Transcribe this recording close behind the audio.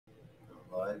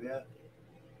Live yet?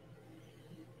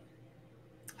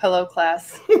 Hello,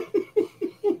 class.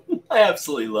 I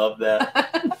absolutely love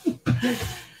that.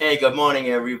 Hey, good morning,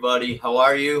 everybody. How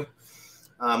are you?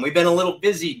 We've been a little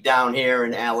busy down here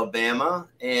in Alabama,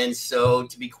 and so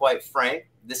to be quite frank,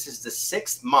 this is the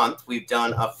 6th month we've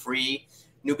done a free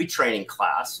newbie training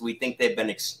class. We think they've been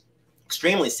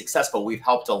extremely successful. We've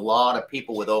helped a lot of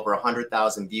people with over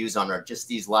 100,000 views on just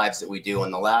these lives that we do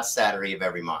on the last Saturday of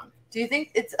every month. Do you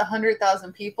think it's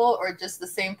 100,000 people or just the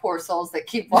same poor souls that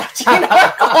keep watching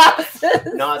our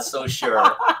classes? Not so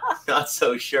sure. Not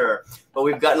so sure. But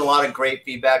we've gotten a lot of great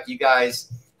feedback. You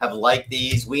guys have liked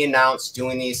these. We announced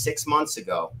doing these 6 months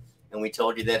ago, and we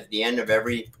told you that at the end of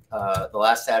the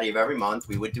last Saturday of every month,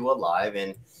 we would do a live,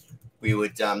 and we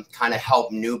would kind of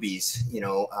help newbies,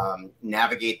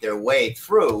 navigate their way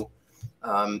through,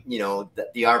 the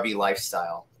RV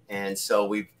lifestyle. And so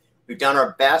we've done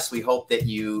our best. We hope that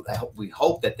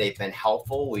they've been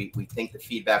helpful. We think the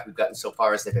feedback we've gotten so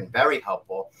far is they've been very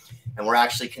helpful, and we're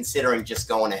actually considering just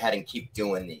going ahead and keep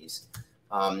doing these.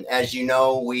 As you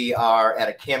know, we are at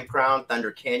a campground,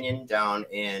 Thunder Canyon, down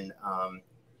in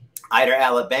Ida,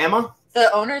 Alabama.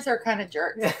 The owners are kind of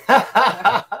jerks.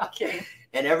 Okay.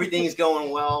 And everything's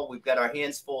going well. We've got our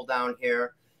hands full down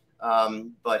here.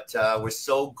 But we're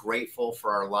so grateful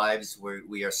for our lives.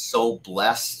 We are so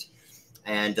blessed.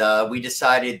 And we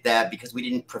decided that because we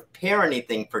didn't prepare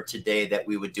anything for today that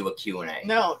we would do a Q&A.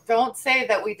 No, don't say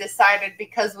that we decided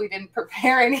because we didn't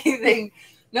prepare anything.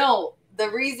 No, the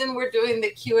reason we're doing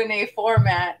the Q&A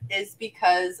format is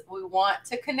because we want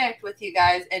to connect with you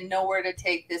guys and know where to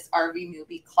take this RV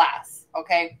newbie class,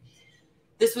 okay?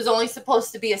 This was only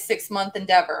supposed to be a 6-month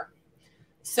endeavor.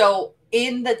 So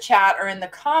in the chat or in the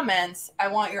comments, I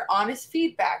want your honest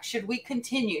feedback. Should we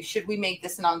continue? Should we make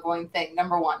this an ongoing thing?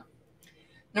 Number one.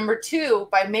 Number two,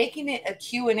 by making it a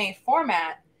Q&A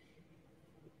format,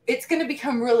 it's going to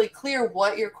become really clear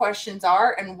what your questions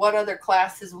are and what other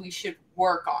classes we should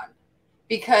work on.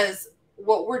 Because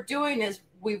what we're doing is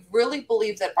we really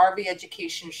believe that RV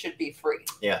education should be free.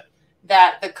 Yeah.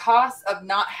 That the cost of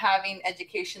not having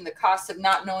education, the cost of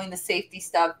not knowing the safety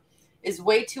stuff is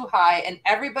way too high, and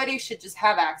everybody should just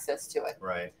have access to it.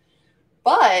 Right.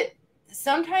 But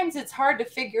sometimes it's hard to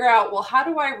figure out, well, how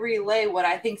do I relay what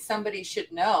I think somebody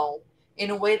should know in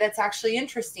a way that's actually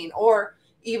interesting? Or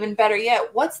even better yet,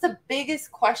 what's the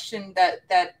biggest question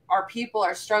that our people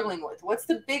are struggling with? What's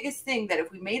the biggest thing that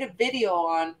if we made a video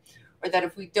on, or that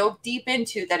if we dove deep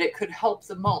into, that it could help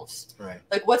the most? Right.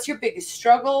 Like, what's your biggest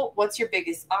struggle? What's your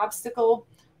biggest obstacle?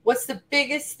 What's the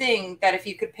biggest thing that if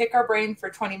you could pick our brain for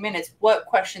 20 minutes, what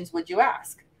questions would you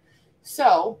ask?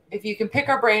 So if you can pick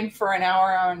our brain for an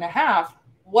hour, hour and a half,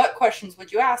 what questions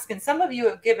would you ask? And some of you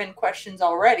have given questions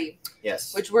already.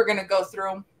 Yes. Which we're going to go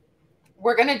through.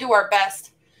 We're going to do our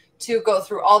best to go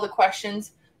through all the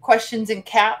questions. Questions in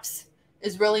caps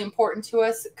is really important to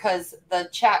us because the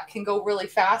chat can go really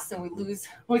fast and we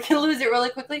can lose it really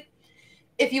quickly.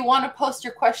 If you want to post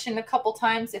your question a couple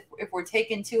times, if we're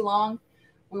taking too long,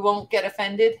 we won't get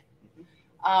offended.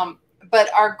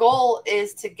 But our goal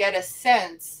is to get a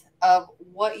sense of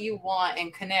what you want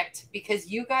and connect, because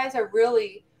you guys are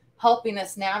really helping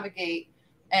us navigate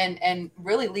and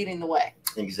really leading the way.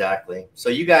 Exactly. So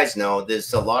you guys know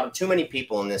there's too many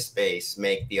people in this space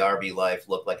make the RV life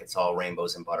look like it's all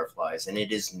rainbows and butterflies, and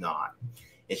it is not.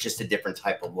 It's just a different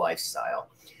type of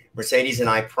lifestyle. Mercedes and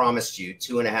I promised you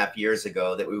 2.5 years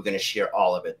ago that we were going to share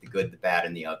all of it, the good, the bad,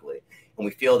 and the ugly. And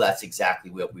we feel that's exactly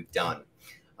what we've done.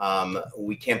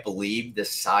 We can't believe the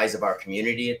size of our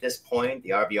community at this point. The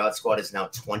RV Odd Squad is now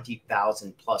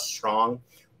 20,000 plus strong,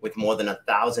 with more than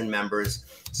 1,000 members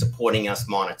supporting us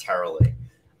monetarily.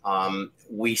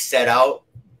 We set out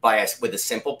with a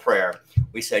simple prayer.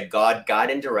 We said, God, guide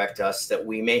and direct us that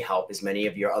we may help as many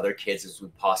of your other kids as we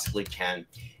possibly can,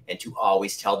 and to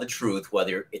always tell the truth,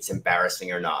 whether it's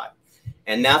embarrassing or not.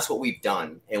 And that's what we've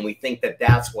done. And we think that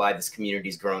that's why this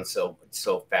community's grown so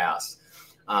fast.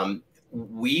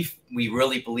 We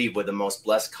really believe we're the most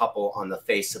blessed couple on the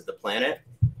face of the planet.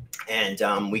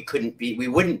 And we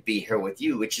wouldn't be here with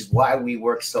you, which is why we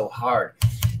work so hard.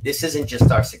 This isn't just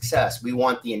our success. We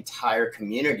want the entire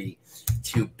community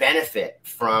to benefit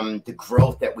from the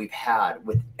growth that we've had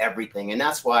with everything. And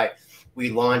that's why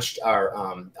we launched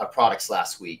our products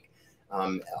last week.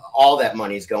 All that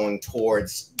money is going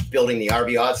towards building the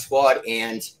RV Odd Squad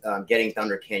and getting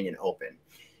Thunder Canyon open.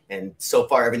 And so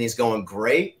far, everything's going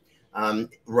great.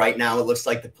 Right now, it looks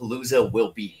like the Palooza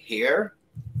will be here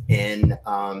in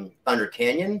Thunder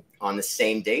Canyon on the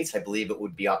same dates. I believe it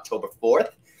would be October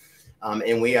 4th.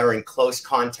 And we are in close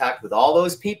contact with all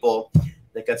those people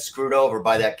that got screwed over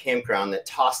by that campground that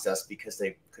tossed us because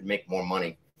they could make more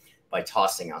money by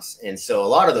tossing us. And so a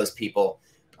lot of those people,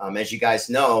 as you guys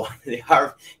know,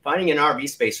 finding an RV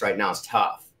space right now is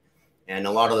tough. And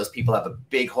a lot of those people have a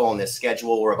big hole in their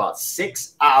schedule. We're about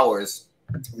 6 hours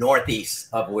northeast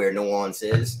of where New Orleans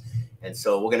is. And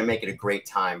so we're going to make it a great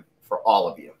time for all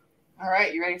of you. All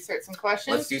right. You ready to start some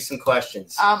questions? Let's do some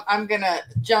questions. I'm going to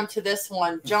jump to this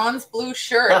one. John's blue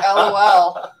shirt,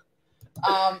 LOL.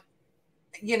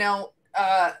 You know,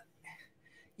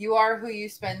 you are who you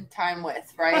spend time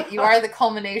with, right? You are the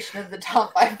culmination of the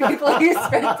top 5 people you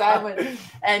spend time with.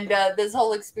 And this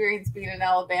whole experience being in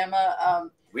Alabama.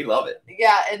 We love it.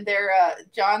 Yeah. And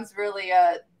John's really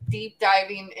deep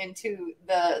diving into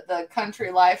the country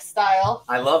lifestyle.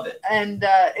 I love it. And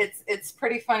it's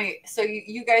pretty funny. So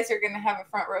you guys are going to have a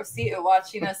front row seat of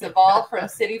watching us evolve from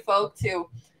city folk to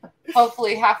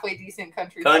hopefully halfway decent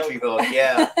country folk.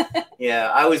 Yeah.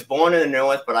 Yeah. I was born in the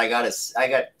north, but I got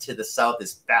to the south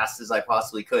as fast as I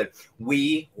possibly could.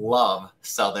 We love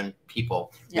Southern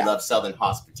people. We love Southern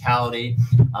hospitality.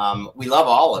 We love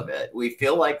all of it. We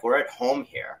feel like we're at home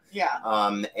here. Yeah.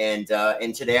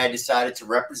 And today I decided to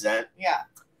represent. Yeah.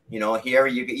 You know, here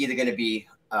you're either going to be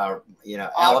you know,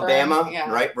 Auburn, Alabama,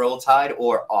 right? Roll Tide,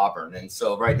 or Auburn. And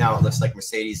so right now it looks like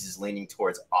Mercedes is leaning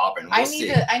towards Auburn. I need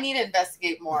to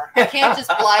investigate more. I can't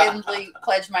just blindly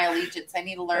pledge my allegiance. I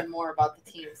need to learn more about the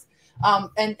teams.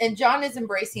 And John is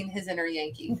embracing his inner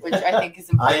Yankee, which I think is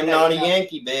important. I am not a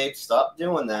Yankee, babe. Stop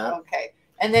doing that. Okay.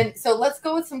 And then, so let's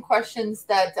go with some questions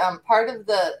that part of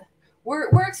the,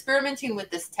 we're experimenting with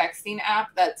this texting app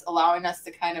that's allowing us to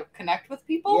kind of connect with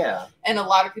people. Yeah. And a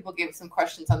lot of people gave some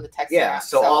questions on the texting app. Yeah.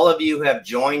 So all of you have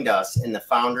joined us in the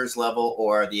founders level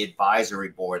or the advisory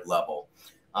board level.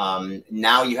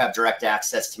 Now you have direct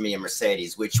access to me and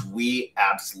Mercedes, which we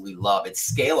absolutely love.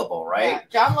 It's scalable, right? Yeah.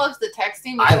 John loves the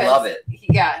texting. I love it.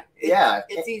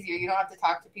 It's easier. You don't have to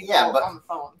talk to people on the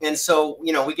phone. And so,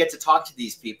 you know, we get to talk to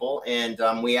these people, and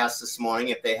we asked this morning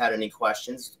if they had any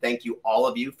questions. Thank you, all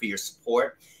of you, for your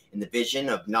support and the vision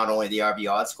of not only the RV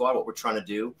Odd Squad, what we're trying to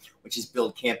do, which is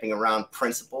build camping around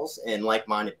principles and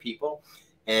like-minded people.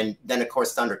 And then, of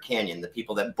course, Thunder Canyon, the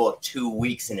people that book 2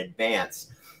 weeks in advance.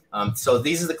 So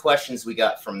these are the questions we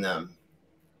got from them.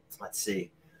 Let's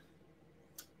see.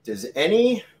 Does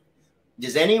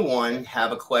anyone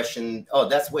have a question? Oh,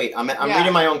 wait. I'm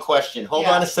reading my own question. Hold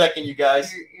on a second, you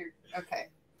guys. Okay.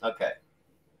 Okay.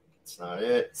 That's not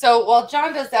it. So while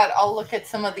John does that, I'll look at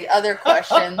some of the other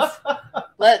questions.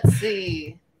 Let's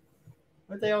see.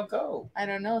 Where'd they all go? I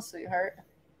don't know, sweetheart.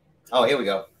 Oh, here we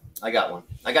go. I got one.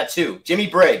 I got 2. Jimmy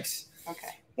Briggs. Okay.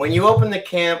 When you open the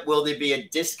camp, will there be a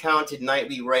discounted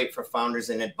nightly rate for founders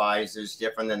and advisors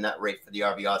different than that rate for the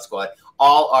RV Odd Squad?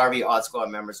 All RV Odd Squad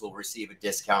members will receive a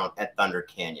discount at Thunder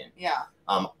Canyon. Yeah.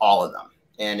 All of them.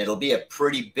 And it'll be a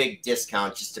pretty big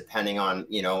discount just depending on,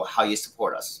 you know, how you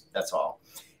support us. That's all.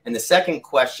 And the second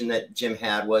question that Jim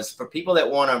had was for people that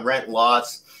want to rent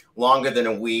lots longer than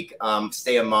a week,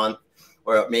 stay a month,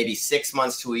 or maybe 6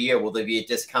 months to a year, will there be a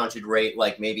discounted rate,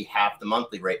 like maybe half the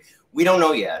monthly rate? We don't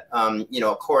know yet. You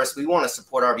know, of course, we want to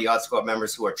support RV Odd Squad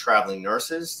members who are traveling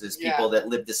nurses. There's people that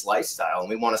live this lifestyle, and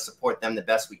we want to support them the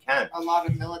best we can. A lot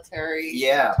of military,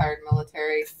 retired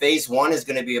military. Phase 1 is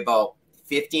going to be about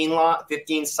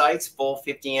 15 sites, full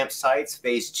 50 amp sites.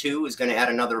 Phase 2 is going to add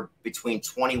another between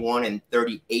 21 and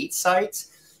 38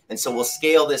 sites. And so we'll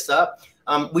scale this up.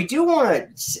 We do want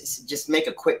to just make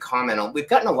a quick comment on, we've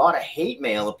gotten a lot of hate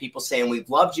mail of people saying we've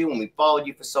loved you and we've followed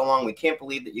you for so long. We can't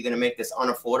believe that you're going to make this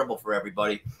unaffordable for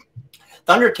everybody.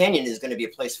 Thunder Canyon is going to be a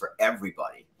place for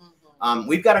everybody.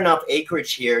 We've got enough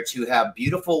acreage here to have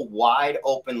beautiful, wide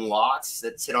open lots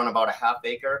that sit on about a ½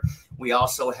 acre. We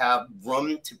also have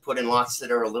room to put in lots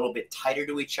that are a little bit tighter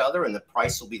to each other, and the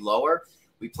price will be lower.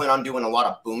 We plan on doing a lot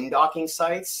of boondocking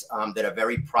sites that are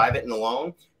very private and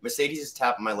alone. Mercedes is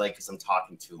tapping my leg because I'm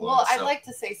talking too long. Well, I'd like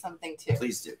to say something too.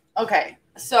 Please do. Okay.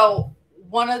 So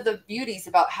one of the beauties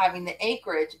about having the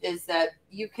acreage is that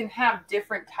you can have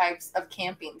different types of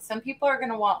camping. Some people are going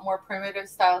to want more primitive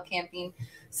style camping.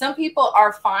 Some people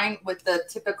are fine with the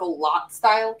typical lot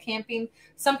style camping.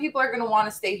 Some people are going to want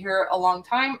to stay here a long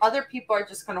time. Other people are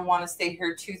just going to want to stay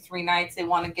here 2-3 nights. They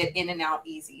want to get in and out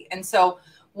easy. And so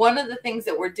one of the things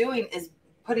that we're doing is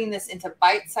putting this into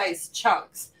bite-sized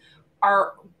chunks.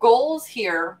 Our goals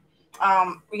here,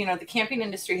 you know, the camping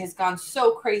industry has gone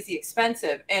so crazy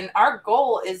expensive, and our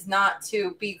goal is not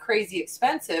to be crazy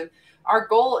expensive. Our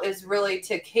goal is really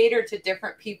to cater to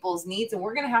different people's needs, and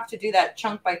we're going to have to do that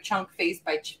chunk by chunk, phase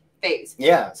by phase.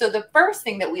 Yeah. So the first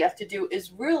thing that we have to do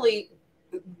is really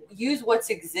use what's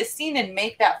existing and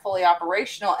make that fully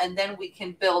operational, and then we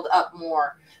can build up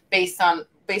more based on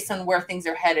where things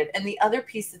are headed. And the other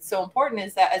piece that's so important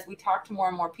is that as we talk to more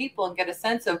and more people and get a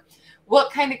sense of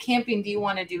what kind of camping do you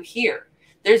want to do here,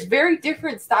 there's very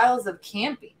different styles of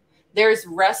camping. There's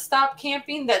rest stop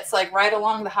camping that's like right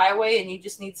along the highway and you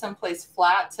just need someplace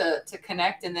flat to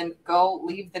connect and then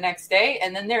leave the next day.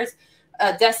 And then there's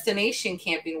a destination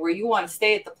camping where you want to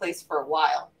stay at the place for a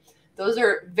while. Those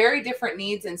are very different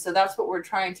needs. And so that's what we're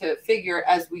trying to figure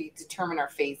as we determine our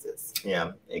phases.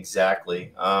 Yeah,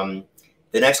 exactly.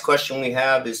 The next question we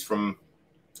have is from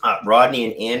Rodney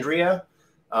and Andrea.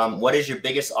 What is your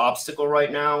biggest obstacle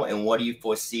right now? And what do you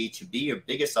foresee to be your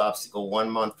biggest obstacle 1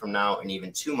 month from now and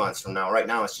even 2 months from now? Right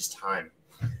now, it's just time.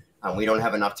 We don't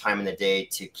have enough time in the day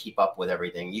to keep up with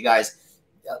everything. You guys,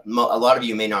 a lot of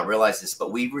you may not realize this,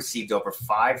 but we've received over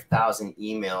 5,000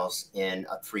 emails in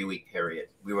a 3-week period.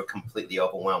 We were completely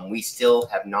overwhelmed. We still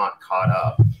have not caught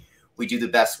up. We do the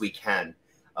best we can.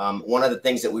 One of the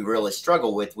things that we really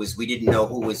struggled with was we didn't know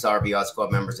who was RV Yacht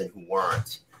Squad members and who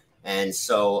weren't. And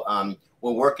so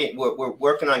we're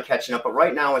working on catching up. But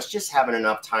right now, it's just having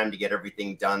enough time to get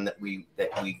everything done that we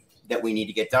need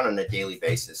to get done on a daily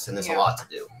basis. And there's a lot to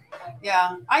do.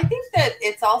 Yeah, I think that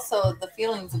it's also the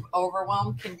feelings of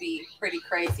overwhelm can be pretty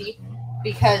crazy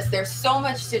because there's so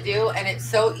much to do and it's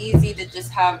so easy to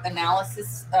just have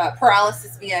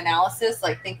paralysis via analysis,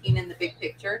 like thinking in the big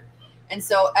picture. And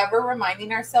so ever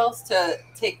reminding ourselves to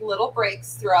take little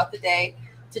breaks throughout the day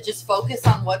to just focus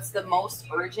on what's the most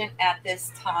urgent at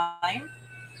this time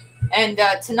and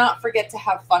to not forget to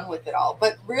have fun with it all.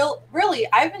 But really,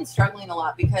 I've been struggling a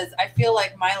lot because I feel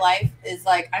like my life is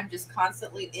like I'm just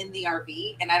constantly in the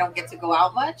RV and I don't get to go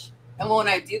out much. And when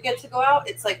I do get to go out,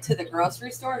 it's like to the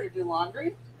grocery store to do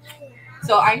laundry.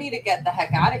 So I need to get the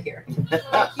heck out of here.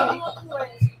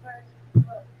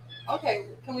 Okay,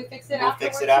 can we fix it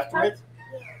afterwards? Fix it afterwards?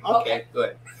 Okay,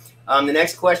 good. The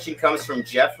next question comes from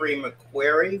Jeffrey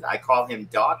McQuarrie. I call him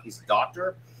Doc. He's a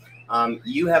doctor.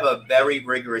 You have a very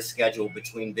rigorous schedule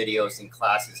between videos and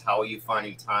classes. How are you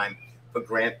finding time for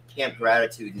Camp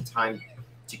Gratitude and time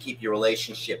to keep your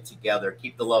relationship together,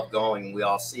 keep the love going? We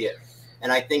all see it.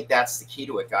 And I think that's the key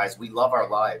to it, guys. We love our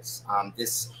lives.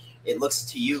 It looks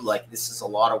to you like this is a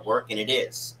lot of work, and it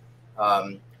is.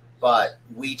 But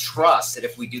we trust that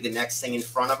if we do the next thing in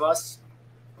front of us,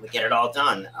 we get it all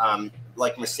done.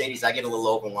 Like Mercedes, I get a little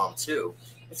overwhelmed too.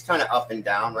 It's kind of up and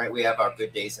down, right? We have our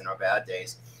good days and our bad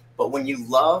days. But when you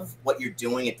love what you're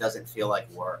doing, it doesn't feel like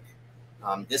work.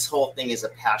 This whole thing is a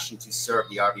passion to serve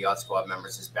the RV Yacht Squad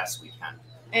members as best we can.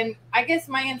 And I guess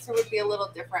my answer would be a little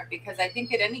different because I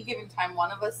think at any given time,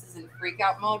 one of us is in freak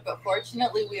out mode, but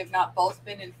fortunately we have not both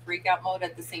been in freak out mode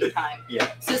at the same time.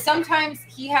 Yeah. So sometimes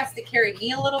he has to carry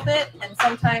me a little bit and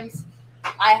sometimes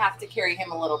I have to carry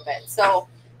him a little bit. So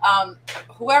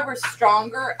whoever's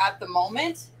stronger at the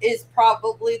moment is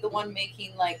probably the one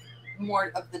making like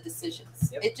more of the decisions.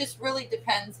 Yep. It just really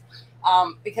depends.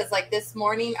 Because like this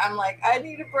morning, I'm like, I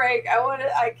need a break.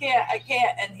 I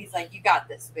can't. And he's like, you got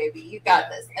this, baby. You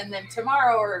got this. And then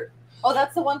tomorrow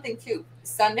that's the one thing too.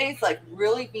 Sundays, like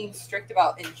really being strict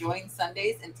about enjoying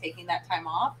Sundays and taking that time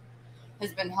off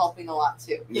has been helping a lot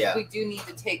too. Yeah. We do need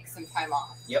to take some time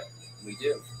off. Yep, we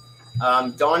do.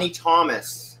 Donnie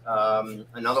Thomas,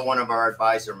 another one of our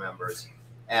advisor members,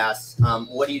 asks,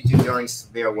 what do you do during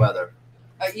severe weather?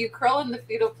 You curl in the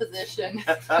fetal position.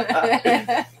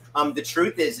 The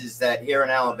truth is that here in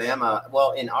Alabama,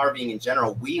 well, in RVing in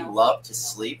general, we love to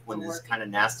sleep when there's kind of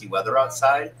nasty weather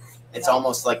outside. It's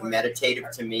almost like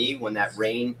meditative to me when that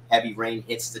heavy rain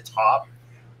hits the top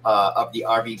of the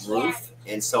RV roof.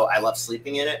 And so I love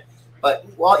sleeping in it. But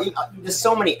there's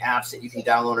so many apps that you can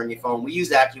download on your phone. We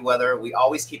use AccuWeather. We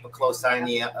always keep a close eye on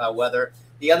the weather.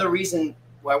 The other reason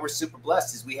why we're super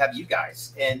blessed is we have you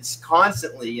guys. And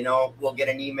constantly, we'll get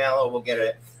an email or we'll get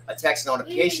a text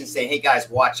notification saying, hey guys,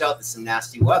 watch out, there's some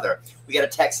nasty weather. We got a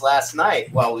text last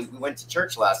night. Well, we went to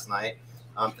church last night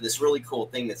for this really cool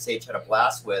thing that Sage had a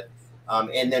blast with.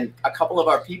 And then a couple of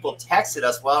our people texted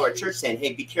us while we were at church saying,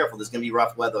 hey, be careful, there's going to be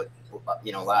rough weather,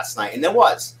 last night. And there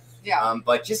was. Yeah.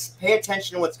 But just pay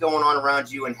attention to what's going on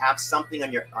around you and have something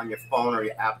on your phone or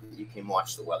your app that you can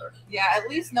watch the weather. Yeah, at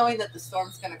least knowing that the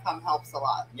storm's going to come helps a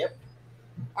lot. Yep.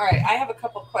 All right, I have a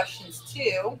couple questions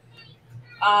too.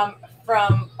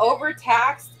 From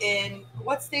Overtaxed in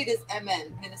what state is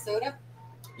MN? Minnesota?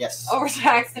 Yes.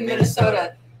 Overtaxed in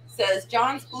Minnesota says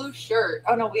John's blue shirt.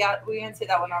 Oh no, we answered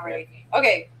that one already.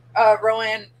 Okay.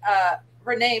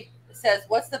 Renee says,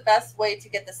 what's the best way to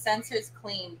get the sensors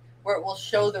cleaned where it will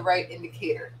show the right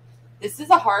indicator? This is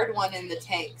a hard one in the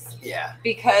tanks. Yeah.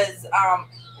 Because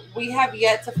we have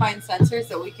yet to find sensors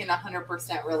that we can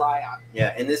 100% rely on.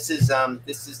 Yeah, and this is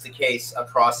the case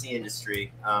across the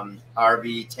industry.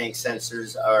 RV tank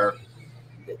sensors are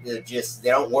they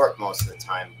don't work most of the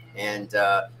time, and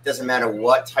doesn't matter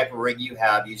what type of rig you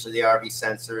have. Usually the RV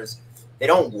sensors, they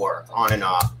don't work on and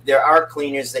off. There are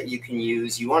cleaners that you can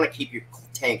use. You want to keep your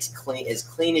tanks clean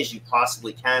as you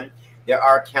possibly can. There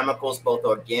are chemicals, both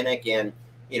organic and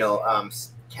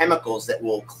chemicals that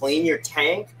will clean your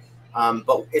tank.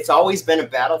 But it's always been a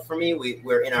battle for me.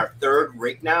 We're in our third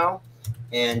rig now,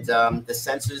 and the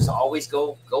sensors always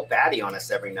go batty on us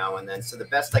every now and then. So the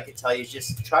best I could tell you is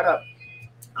just try to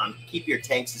keep your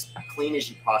tanks as clean as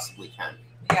you possibly can.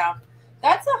 Yeah,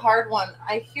 that's a hard one.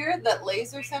 I hear that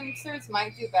laser sensors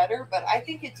might do better, but I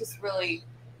think it just really,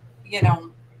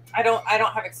 I don't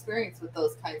have experience with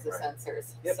those kinds of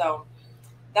sensors. Yep. So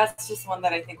that's just one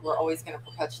that I think we're always going to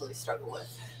perpetually struggle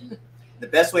with. The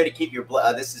best way to keep your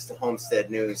this is the Homestead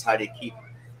News. How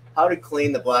to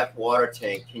clean the black water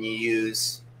tank? Can you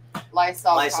use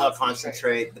Lysol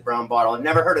concentrate, the brown bottle? I've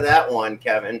never heard of that one,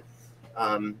 Kevin.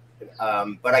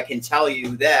 But I can tell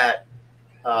you that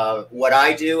what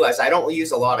I do is I don't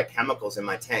use a lot of chemicals in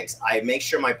my tanks. I make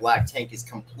sure my black tank is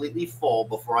completely full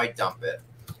before I dump it.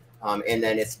 And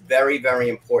then it's very, very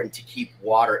important to keep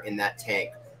water in that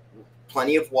tank.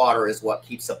 Plenty of water is what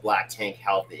keeps a black tank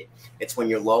healthy. It's when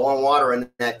you're low on water in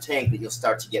that tank that you'll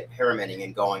start to get pyramiding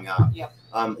and going up. Yep.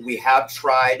 We have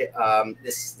tried,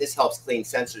 this helps clean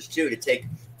sensors too, to take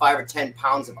 5 or 10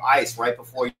 pounds of ice right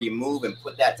before you move and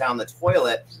put that down the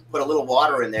toilet, put a little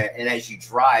water in there, and as you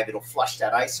drive, it'll flush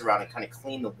that ice around and kind of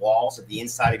clean the walls of the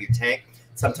inside of your tank.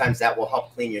 Sometimes that will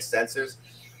help clean your sensors.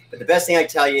 But the best thing I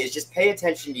tell you is just pay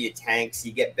attention to your tanks.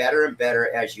 You get better and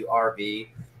better as you RV.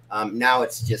 Now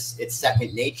it's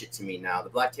second nature to me now. The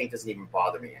black tank doesn't even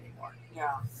bother me anymore.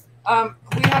 Yeah.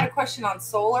 We had a question on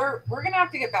solar. We're going to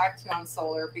have to get back to you on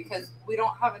solar because we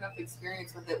don't have enough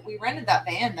experience with it. We rented that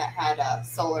van that had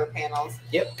solar panels.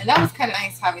 Yep. And that was kind of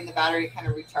nice having the battery kind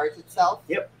of recharge itself.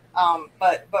 Yep.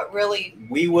 But really,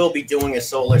 we will be doing a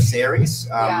solar series.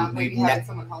 Maybe having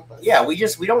someone help us. Yeah, we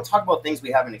don't talk about things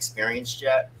we haven't experienced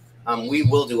yet. We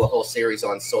will do a whole series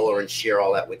on solar and share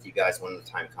all that with you guys when the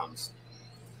time comes.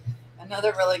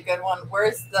 Another really good one.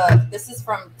 This is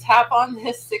from Tap on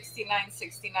This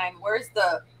 6969. Where's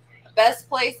the best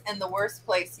place and the worst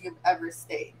place you've ever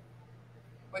stayed?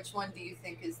 Which one do you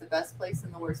think is the best place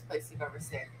and the worst place you've ever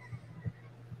stayed?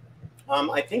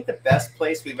 I think the best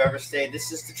place we've ever stayed,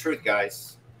 this is the truth,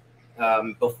 guys.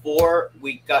 Before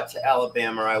we got to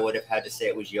Alabama, I would have had to say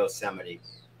it was Yosemite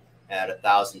at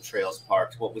 1,000 Trails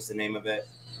Park. What was the name of it?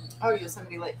 Oh,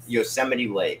 Yosemite Lakes. Yosemite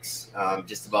Lakes,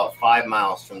 just about 5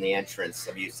 miles from the entrance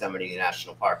of Yosemite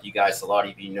National Park. You guys, a lot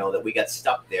of you know that we got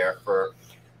stuck there for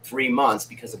 3 months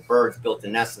because the birds built a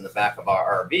nest in the back of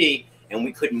our RV, and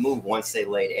we couldn't move once they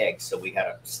laid eggs, so we had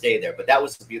to stay there. But that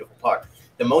was a beautiful park.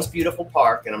 The most beautiful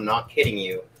park, and I'm not kidding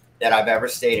you, that I've ever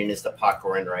stayed in is the park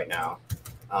we're in right now.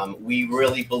 We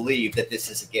really believe that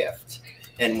this is a gift.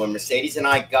 And when Mercedes and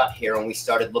I got here and we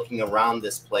started looking around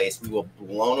this place, we were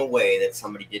blown away that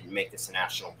somebody didn't make this a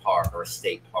national park or a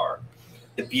state park.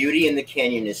 The beauty in the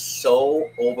canyon is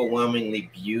so overwhelmingly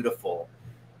beautiful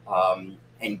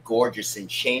and gorgeous and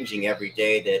changing every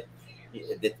day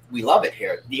that we love it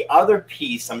here. The other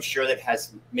piece I'm sure that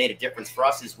has made a difference for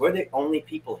us is we're the only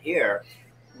people here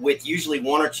with usually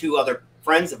 1 or 2 other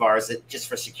friends of ours that just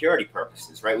for security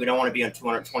purposes, right? We don't want to be on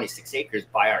 226 acres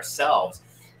by ourselves.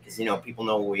 Because, people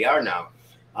know where we are now.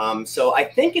 So I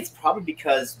think it's probably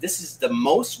because this is the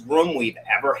most room we've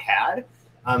ever had.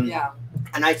 Yeah.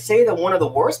 And I'd say that one of the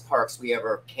worst parks we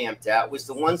ever camped at was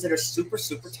the ones that are super,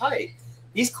 super tight.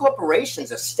 These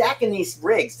corporations are stacking these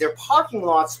rigs. They're parking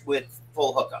lots with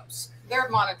full hookups. They're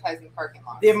monetizing parking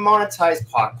lots. They're monetized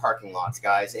parking lots,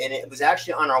 guys. And it was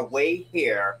actually on our way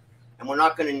here. And we're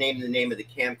not going to name the name of the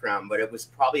campground, but it was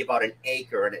probably about an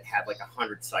acre and it had like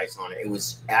 100 sites on it. It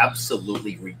was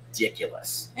absolutely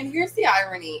ridiculous. And here's the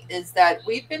irony is that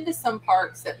we've been to some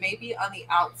parks that maybe on the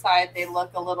outside, they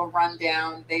look a little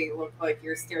rundown. They look like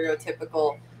your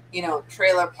stereotypical,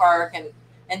 trailer park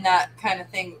and that kind of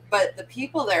thing. But the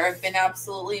people there have been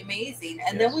absolutely amazing.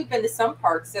 And then we've been to some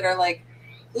parks that are like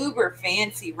uber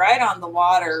fancy, right on the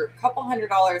water, a couple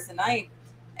 $100 a night.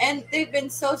 And they've been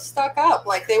so stuck up.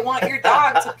 Like they want your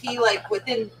dog to pee like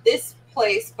within this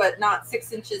place, but not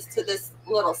 6 inches to this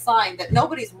little sign that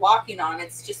nobody's walking on.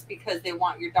 It's just because they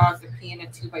want your dog to pee in a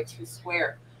 2x2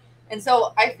 square. And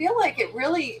so I feel like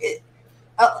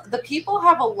the people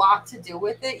have a lot to do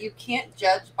with it. You can't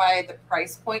judge by the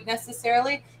price point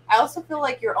necessarily. I also feel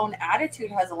like your own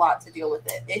attitude has a lot to deal with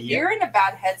it. If you're in a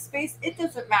bad headspace, it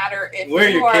doesn't matter if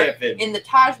you are in the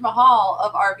Taj Mahal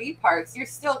of RV parks, you're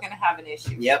still going to have an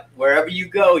issue. Yep. Wherever you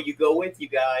go with you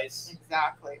guys.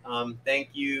 Exactly. Thank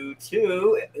you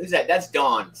to, who's that? That's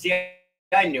Dawn. See,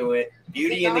 I knew it.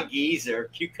 Beauty and the Geezer.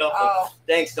 Cute couple. Oh.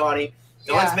 Thanks, Donnie.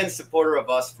 Dawn's been a supporter of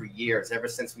us for years, ever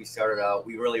since we started out.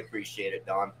 We really appreciate it,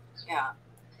 Dawn. Yeah.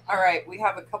 All right. We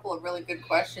have a couple of really good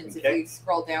questions if we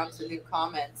scroll down to new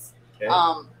comments. Okay.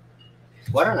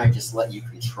 Why don't I just let you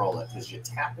control it? Because you're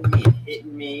tapping me and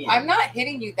hitting me. I'm not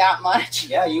hitting you that much.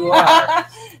 Yeah, you are.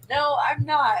 No, I'm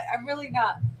not. I'm really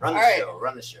not. Run the show.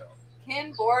 Run the show.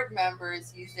 Can board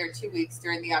members use their 2 weeks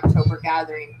during the October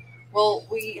gathering? Well,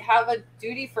 we have a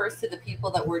duty first to the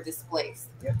people that were displaced.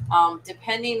 Yep.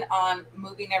 Depending on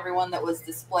moving everyone that was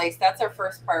displaced, that's our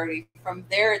first priority. From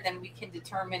there, then we can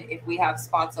determine if we have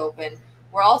spots open.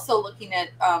 We're also looking at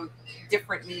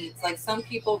different needs. Like some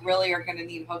people really are going to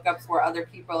need hookups where other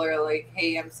people are like,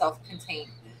 hey, I'm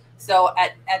self-contained. So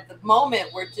at the moment,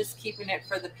 we're just keeping it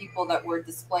for the people that were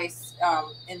displaced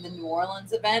in the New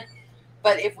Orleans event.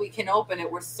 But if we can open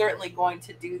it, we're certainly going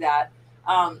to do that.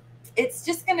 It's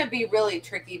just going to be really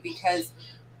tricky because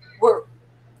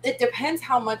it depends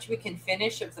how much we can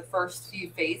finish of the first few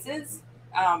phases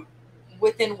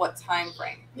within what time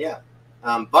frame. Yeah.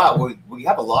 But we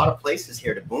have a lot of places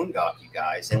here to boondock, you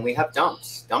guys, and we have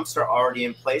dumps. Dumps are already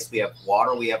in place. We have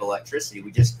water. We have electricity.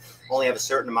 We just only have a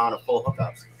certain amount of full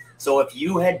hookups. So if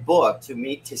you had booked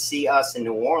to see us in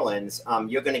New Orleans,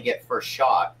 you're going to get first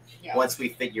shot once we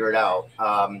figure it out.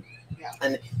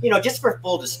 And, just for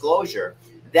full disclosure,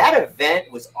 that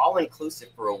event was all inclusive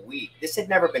for a week. This had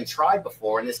never been tried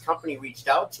before, and this company reached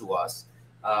out to us,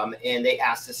 and they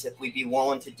asked us if we'd be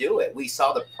willing to do it. We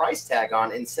saw the price tag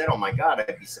on it and said, oh, my God,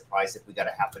 I'd be surprised if we got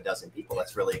a half a dozen people.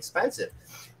 That's really expensive.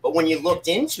 But when you looked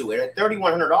into it, at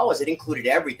 $3,100, it included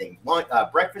everything,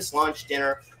 breakfast, lunch,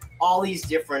 dinner, all these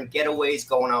different getaways,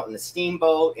 going out in the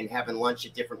steamboat and having lunch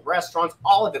at different restaurants.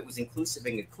 All of it was inclusive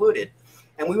and included.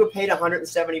 And we were paid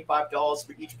 $175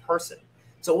 for each person.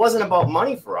 So it wasn't about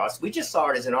money for us. We just saw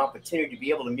it as an opportunity to be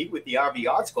able to meet with the RV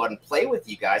Odd Squad and play with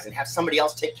you guys and have somebody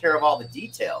else take care of all the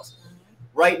details.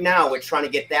 Right now, we're trying to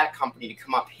get that company to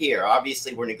come up here.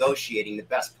 Obviously, we're negotiating the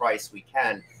best price we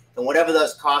can. And whatever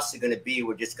those costs are going to be,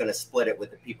 we're just going to split it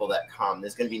with the people that come.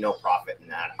 There's going to be no profit in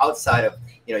that outside of,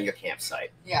 your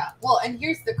campsite. Yeah. Well, and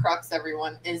here's the crux,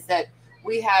 everyone, is that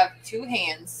we have two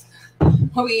hands.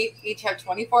 We each have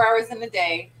 24 hours in a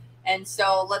day. And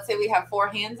so let's say we have 4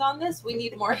 hands on this, we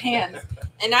need more hands.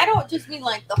 And I don't just mean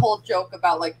like the whole joke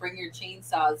about like bring your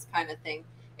chainsaws kind of thing.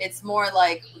 It's more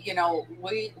like, we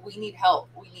need help.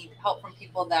 We need help from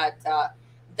people that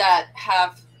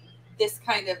have this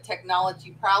kind of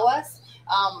technology prowess,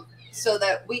 so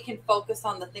that we can focus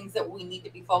on the things that we need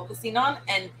to be focusing on.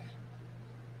 And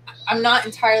I'm not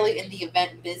entirely in the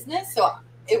event business, so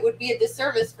it would be a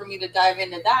disservice for me to dive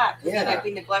into that because then I'd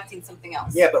be neglecting something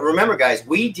else. Yeah, but remember, guys,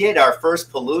 we did our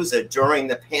first Palooza during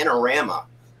the Panorama,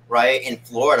 right, in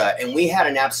Florida, and we had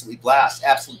an absolute blast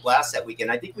that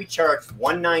weekend. I think we charged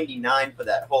 $199 for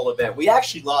that whole event. We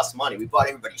actually lost money. We bought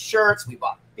everybody shirts. We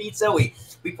bought pizza. We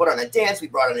put on a dance. We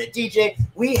brought in a DJ.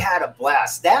 We had a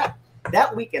blast.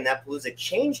 That weekend, that Palooza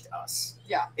changed us.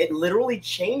 Yeah. It literally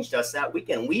changed us that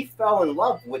weekend. We fell in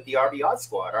love with the RV Odd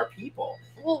Squad, our people.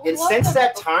 Well, and since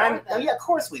that time, of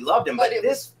course we loved him. But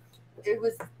it's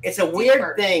a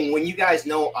weird thing when you guys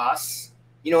know us.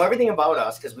 You know everything about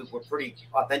us because we're pretty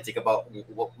authentic about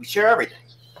what we share everything.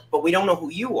 But we don't know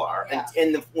who you are. Yeah.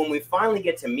 And when we finally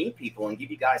get to meet people and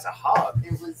give you guys a hug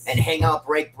and hang out,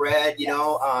 break bread,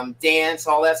 dance,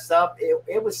 all that stuff,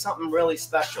 it was something really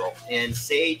special. And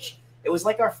Sage, it was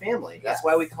like our family. That's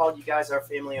why we called you guys our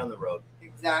family on the road.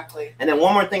 Exactly. And then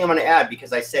one more thing I'm going to add,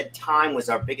 because I said time was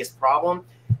our biggest problem.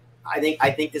 I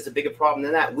think there's a bigger problem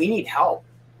than that. We need help.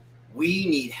 We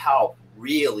need help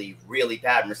really, really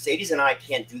bad. Mercedes and I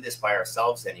can't do this by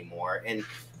ourselves anymore. And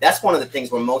that's one of the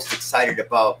things we're most excited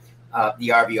about the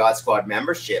RV Odd Squad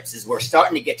memberships is we're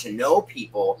starting to get to know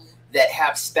people that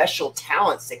have special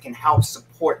talents that can help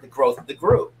support the growth of the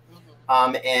group.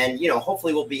 And,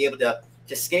 hopefully we'll be able to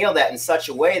scale that in such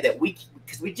a way that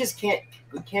because we just can't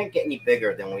get any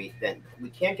bigger than we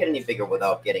can't get any bigger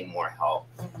without getting more help.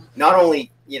 Not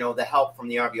only, the help from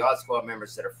the RV Odd Squad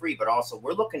members that are free, but also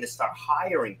we're looking to start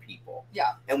hiring people.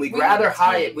 Yeah. And we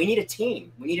need a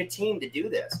team. We need a team to do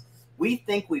this. We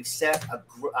think we've set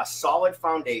a solid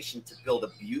foundation to build a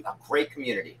great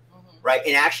community, right?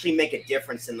 And actually make a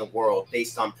difference in the world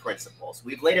based on principles.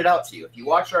 We've laid it out to you. If you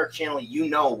watch our channel, you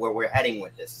know where we're heading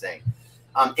with this thing.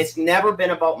 It's never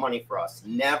been about money for us.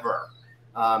 Never.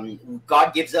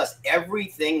 God gives us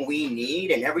everything we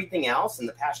need, and everything else in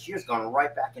the past year has gone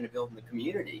right back into building the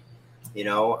community, you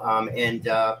know, and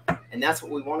that's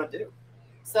what we want to do.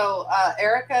 So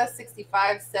Erica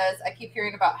 65 says, I keep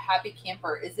hearing about Happy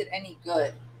Camper. Is it any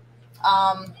good?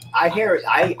 I hear it.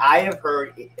 I have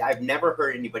heard. I've never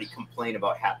heard anybody complain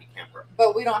about Happy Camper.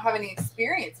 But we don't have any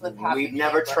experience with Happy We've Camper.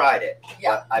 never tried it.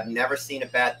 Yeah. I've never seen a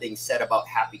bad thing said about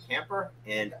Happy Camper,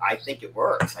 and I think it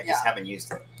works. I just haven't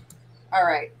used it. All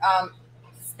right.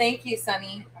 Thank you,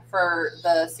 Sunny, for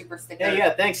the super sticker.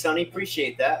 Yeah. Thanks, Sonny.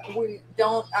 Appreciate that. We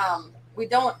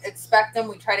don't expect them.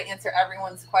 We try to answer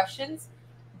everyone's questions,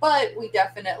 but we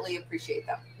definitely appreciate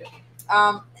them.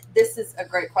 Yeah. This is a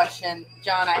great question.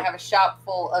 John, I have a shop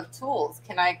full of tools.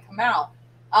 Can I come out?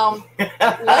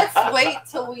 Let's wait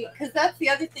till because that's the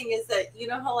other thing is that, you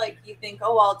know how like you think,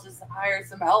 oh, I'll just hire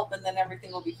some help and then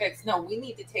everything will be fixed. No, we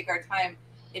need to take our time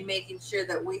in making sure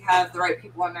that we have the right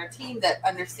people on our team that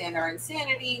understand our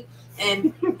insanity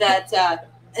and that,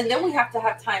 and then we have to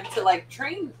have time to like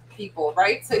train people,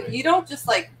 right? So you don't just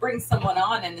like bring someone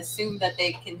on and assume that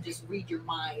they can just read your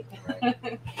mind.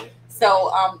 Right.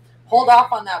 So, hold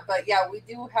off on that, but yeah, we're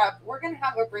going to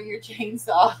have a bring your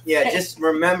chainsaw. Yeah, just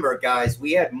remember, guys,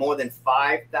 we had more than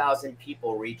 5,000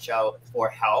 people reach out for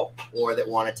help or that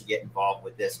wanted to get involved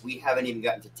with this. We haven't even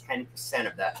gotten to 10%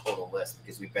 of that total list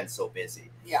because we've been so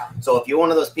busy. Yeah. So if you're one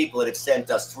of those people that have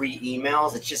sent us 3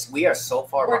 emails, it's just we are so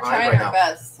far behind right now. We're trying our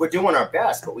best. We're doing our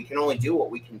best, but we can only do what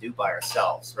we can do by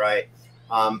ourselves, right?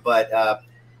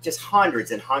 Just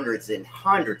hundreds and hundreds and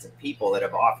hundreds of people that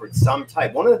have offered some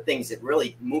type. One of the things that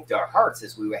really moved our hearts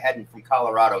as we were heading from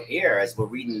Colorado here, as we're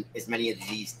reading as many of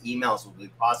these emails as we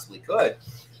possibly could,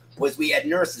 was we had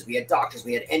nurses, we had doctors,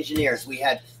 we had engineers, we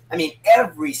had, I mean,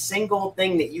 every single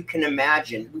thing that you can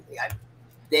imagine.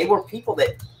 They were people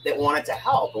that wanted to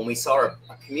help, and we saw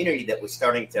a community that was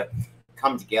starting to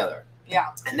come together. Yeah.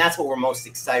 And that's what we're most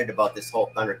excited about this whole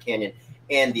Thunder Canyon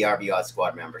and the RV Odd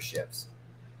Squad memberships.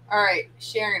 All right,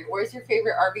 Sharon, where's your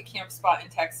favorite RV camp spot in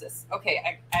Texas?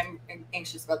 Okay, I'm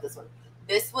anxious about this one.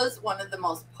 This was one of the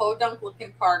most podunk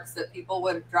looking parks that people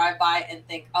would drive by and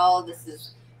think, oh, this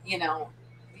is, you know,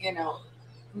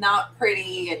 not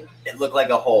pretty. And it looked like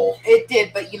a hole. It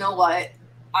did, but you know what?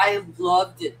 I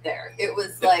loved it there. It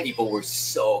was the like people were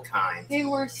so kind. They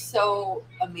were so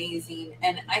amazing.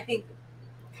 And I think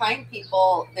kind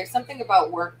people, there's something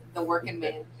about the working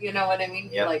man. You know what I mean?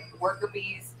 Yep. Like worker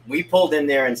bees. We pulled in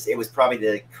there, and it was probably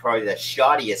the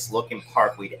shoddiest looking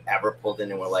park we'd ever pulled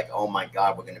in. And we're like, oh my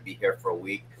God, we're going to be here for a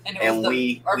week. And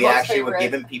we actually were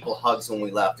giving people hugs when we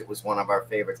left. It was one of our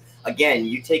favorites. Again,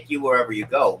 you take you wherever you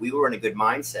go. We were in a good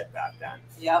mindset back then.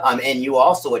 Yeah. And you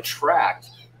also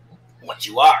attract what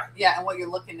you are. Yeah, and what you're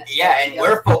looking at. Yeah, and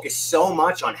we're focused so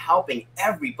much on helping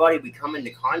everybody we come into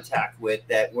contact with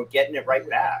that we're getting it right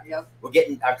back. Yep. We're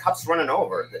getting our cups running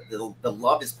over. The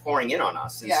love is pouring in on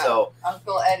us. And so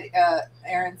Uncle Eddie,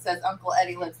 Aaron says Uncle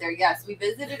Eddie lives there. Yes, we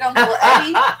visited Uncle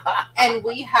Eddie and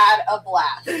we had a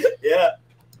blast. Yeah.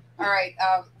 All right.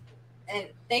 And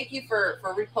thank you for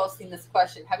reposting this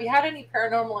question. Have you had any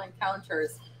paranormal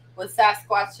encounters with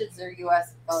Sasquatches or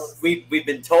UFOs? We've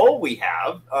been told we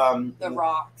have. The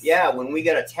rocks. Yeah, when we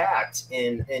got attacked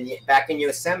back in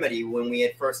Yosemite, when we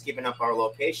had first given up our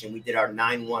location, we did our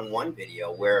 911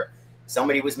 video where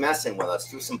somebody was messing with us,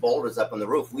 threw some boulders up on the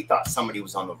roof. We thought somebody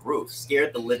was on the roof,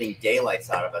 scared the living daylights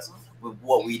out of us.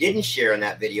 What we didn't share in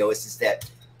that video is that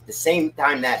the same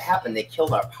time that happened, they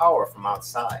killed our power from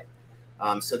outside.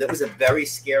 So that was a very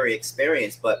scary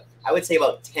experience. But I would say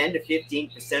about 10 to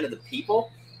 15% of the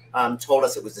people told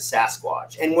us it was a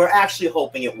Sasquatch, and we're actually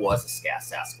hoping it was a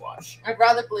Sasquatch. I'd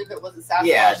rather believe it was a Sasquatch.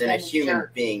 Yeah, than a human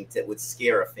being that would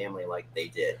scare a family like they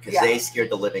did, because they scared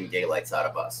the living daylights out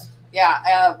of us.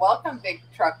 Yeah, welcome, Big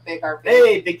Truck, Big RV.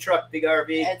 Hey, Big Truck, Big RV.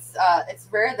 It's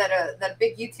rare that a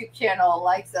big YouTube channel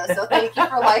likes us, so thank you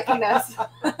for liking us.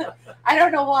 I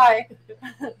don't know why.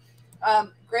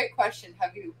 Great question.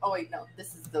 Have you? Oh wait, no.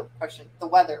 This is the question. The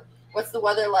weather. What's the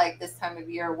weather like this time of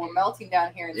year? We're melting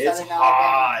down here in Southern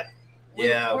Alabama.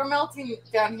 Yeah, we're melting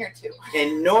down here too.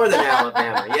 In Northern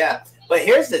Alabama, yeah. But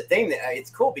here's the thing that it's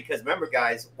cool because remember,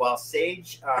 guys, while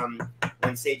Sage,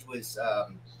 when Sage was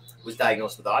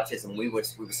diagnosed with autism, we were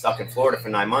stuck in Florida for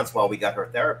 9 months while we got her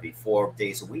therapy 4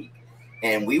 days a week,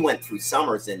 and we went through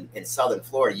summers in Southern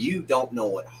Florida. You don't know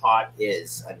what hot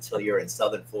is until you're in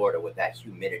Southern Florida with that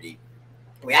humidity.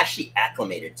 We actually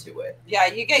acclimated to it. Yeah,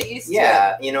 you get used to it.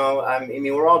 Yeah, you know, I mean,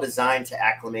 we're all designed to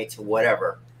acclimate to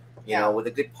whatever, you know, with a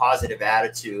good positive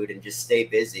attitude and just stay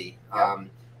busy. Yeah.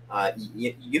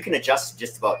 You can adjust to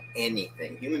just about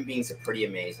anything. Human beings are pretty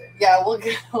amazing. Yeah,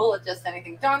 we'll adjust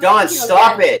anything. Don,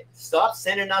 stop it. Stop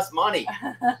sending us money.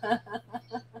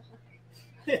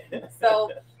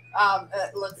 So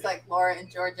it looks like Laura in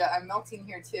Georgia. I'm melting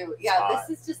here too. Yeah,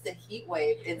 this is just a heat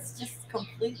wave. It's just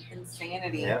complete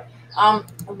insanity. Yeah.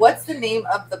 What's the name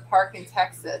of the park in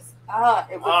Texas?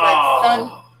 It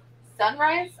was like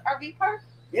Sunrise RV Park.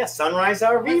 Yeah, Sunrise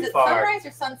RV Was it Park. Sunrise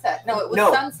or Sunset? No, it was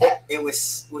Sunset. It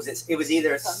was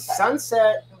either Sunset.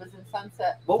 Sunset. It was in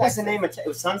Sunset. What Texas. was the name of it?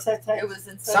 Was Sunset Texas? It was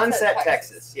in Sunset,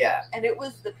 Texas. Yeah. And it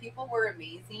was, the people were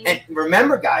amazing. And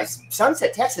remember, guys,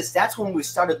 Sunset, Texas, that's when we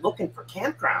started looking for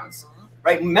campgrounds.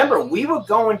 Right? Remember, we were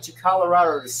going to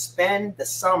Colorado to spend the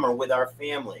summer with our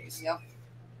families. Yep.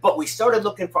 But we started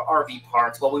looking for RV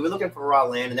parks. Well, we were looking for raw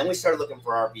land, and then we started looking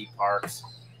for RV parks.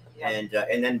 Yep.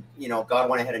 And then, you know, God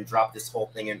went ahead and dropped this whole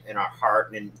thing in our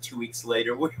heart. And then 2 weeks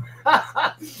later, we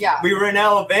were in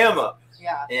Alabama.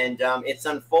 Yeah. And it's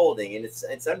unfolding, and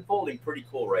it's unfolding pretty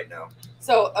cool right now.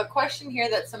 So a question here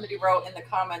that somebody wrote in the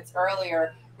comments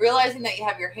earlier, realizing that you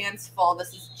have your hands full.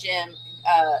 This is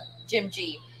Jim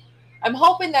G. I'm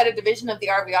hoping that a division of the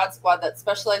RV Odd Squad that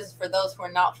specializes for those who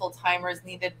are not full-timers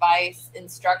need advice,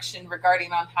 instruction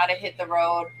regarding on how to hit the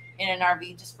road in an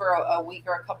RV just for a week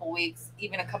or a couple weeks,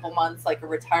 even a couple months, like a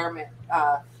retirement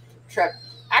trip.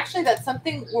 Actually, that's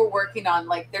something we're working on.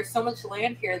 Like, there's so much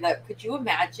land here that, could you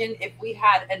imagine if we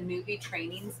had a newbie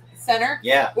training center?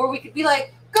 Yeah. Where we could be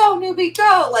like, go newbie,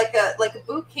 go, like a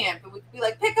boot camp, and we could be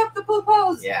like, pick up the poop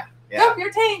hose. Yeah. Fill up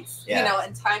your tanks. Yeah. You know,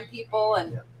 and time people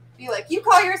and be like, you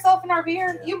call yourself an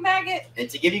RVer, you maggot. And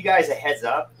to give you guys a heads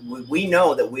up, we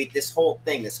know that this whole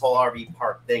RV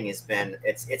park thing has been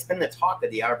it's been the talk of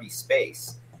the RV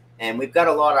space. And we've got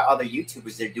a lot of other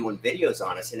YouTubers that are doing videos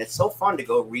on us, and it's so fun to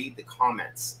go read the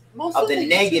comments of the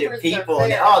negative people.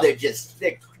 And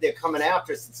they're coming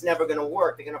after us. It's never going to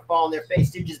work. They're going to fall on their face.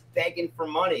 They're just begging for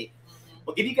money.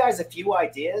 We'll give you guys a few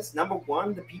ideas. Number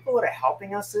one, the people that are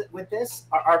helping us with this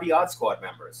are RV Odd Squad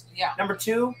members. Yeah. Number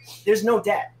two, there's no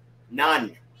debt.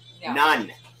 None. Yeah.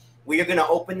 None. We are going to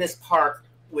open this park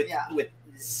with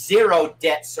zero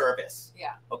debt service.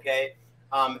 Yeah. Okay.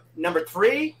 Number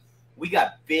three, we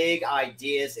got big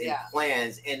ideas and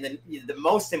plans. And the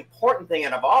most important thing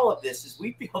out of all of this is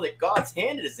we feel that God's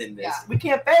hand is in this. Yeah. We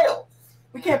can't fail.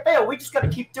 We can't fail. We just got to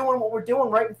keep doing what we're doing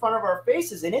right in front of our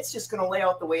faces. And it's just going to lay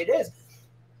out the way it is.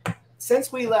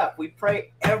 Since we left, we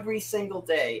pray every single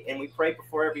day, and we pray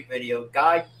before every video.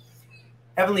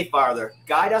 Heavenly Father,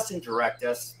 guide us and direct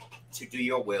us to do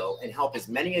your will and help as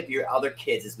many of your other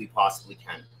kids as we possibly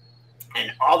can.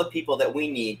 And all the people that we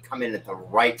need come in at the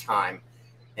right time.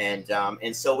 And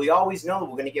so we always know that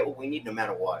we're going to get what we need no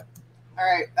matter what. All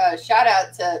right. Shout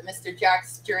out to Mr.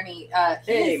 Jack's Journey.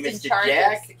 Hey, He's Mr. in charge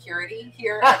Jack. of security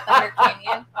here at Thunder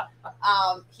Canyon.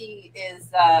 He is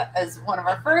as one of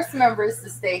our first members to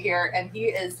stay here, and he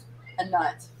is a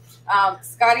nut.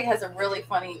 Scotty has a really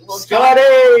funny. Will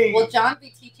John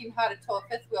be teaching how to tow a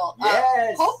fifth wheel?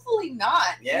 Yes. Hopefully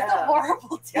not. Yeah. He's a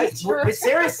horrible teacher. But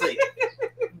seriously,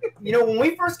 you know, when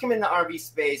we first came into RV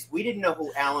space, we didn't know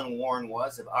who Alan Warren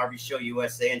was of RV Show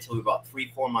USA until we were about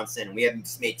 3-4 months in. We had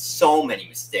made so many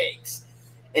mistakes.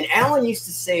 And Alan used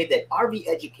to say that RV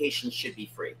education should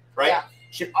be free, right? Yeah.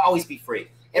 Should always be free.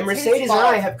 And Mercedes and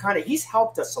I have he's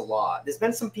helped us a lot. There's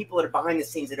been some people that are behind the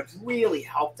scenes that have really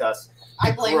helped us.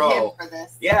 I blame him for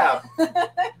this. Yeah.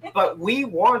 But we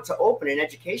want to open an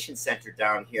education center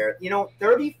down here. You know,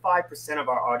 35% of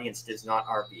our audience does not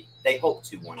RV. They hope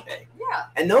to one day. Yeah.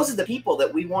 And those are the people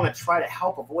that we want to try to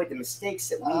help avoid the mistakes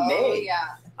that we made.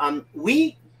 Yeah.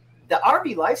 The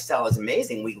RV lifestyle is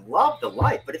amazing. We love the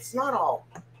life, but it's not all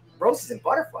roses and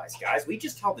butterflies, guys. We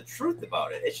just tell the truth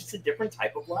about it. It's just a different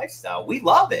type of lifestyle. We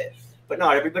love it, but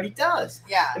not everybody does.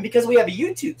 Yeah. And because we have a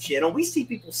YouTube channel, we see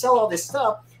people sell all this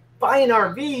stuff, buy an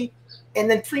RV, and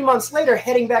then 3 months later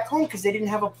heading back home because they didn't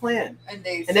have a plan. And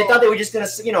they thought they were just going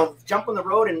to, you know, jump on the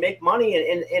road and make money.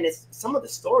 And it's, some of the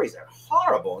stories are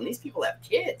horrible. And these people have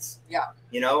kids. Yeah.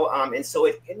 You know, and so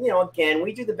again,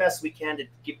 we do the best we can to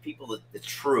give people the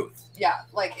truth. Yeah.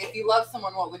 Like, if you love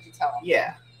someone, what would you tell them?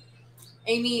 Yeah.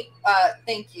 Amy,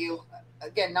 thank you.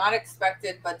 Again, not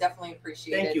expected, but definitely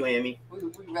appreciated. Thank you, Amy. We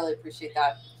really appreciate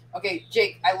that. Okay,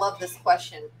 Jake, I love this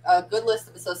question. A good list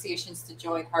of associations to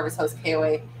join Harvest Host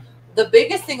KOA. The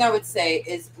biggest thing I would say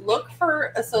is look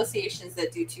for associations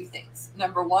that do two things.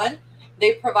 Number one,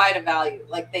 they provide a value.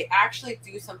 Like, they actually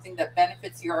do something that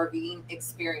benefits your RVing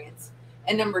experience.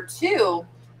 And number two,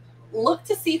 look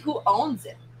to see who owns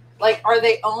it. Like, are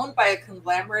they owned by a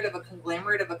conglomerate of a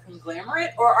conglomerate of a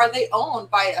conglomerate, or are they owned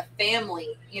by a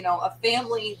family, you know, a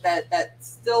family that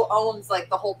still owns like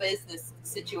the whole business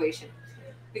situation.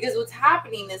 Because what's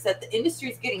happening is that the industry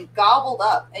is getting gobbled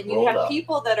up, and you have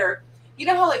people that are, you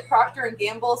know how like Procter and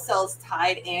Gamble sells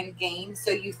Tide and Gain,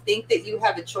 so you think that you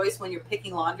have a choice when you're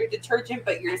picking laundry detergent,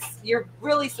 but you're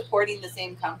really supporting the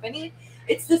same company.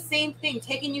 It's the same thing,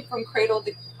 taking you from cradle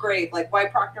to grave, like why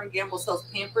Procter and Gamble sells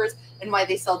Pampers and why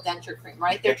they sell denture cream,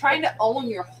 right? They're trying to own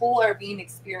your whole RVing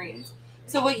experience.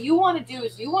 So what you want to do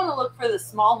is you want to look for the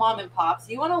small mom and pops.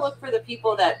 You want to look for the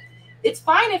people that, it's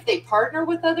fine if they partner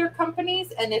with other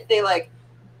companies and if they like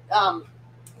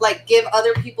give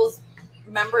other people's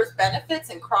members benefits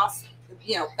and cross,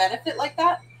 benefit like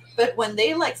that. But when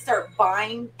they like start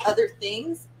buying other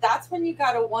things, that's when you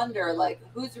got to wonder like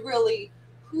who's really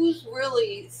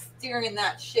steering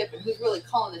that ship and who's really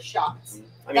calling the shots.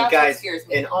 I mean, guys,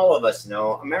 and all of us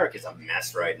know America's a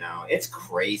mess right now. It's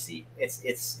crazy.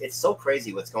 It's so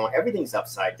crazy what's going on. Everything's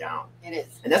upside down. It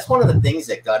is. And that's one of the things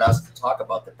that got us to talk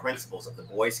about the principles of the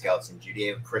Boy Scouts and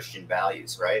Judeo-Christian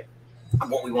values, right? And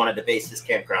what we wanted to base this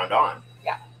campground on.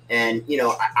 Yeah. And,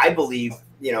 I believe,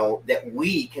 that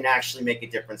we can actually make a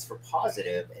difference for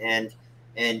positive, and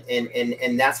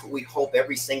that's what we hope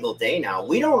every single day now.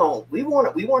 We want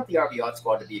the RV Yacht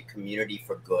Squad to be a community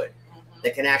for good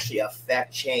that can actually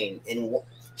affect change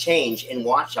and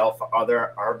watch out for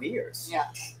other RVers. Yeah.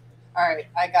 All right.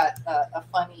 I got a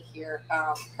funny here.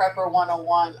 Prepper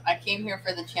 101. I came here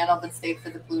for the channel but stayed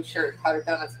for the blue shirt, powdered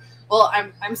donuts. Well,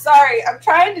 I'm sorry. I'm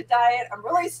trying to diet. I'm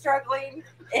really struggling.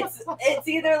 It's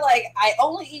either like I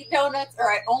only eat donuts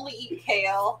or I only eat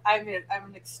kale. I'm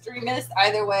an extremist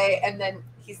either way. And then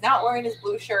he's not wearing his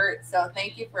blue shirt. So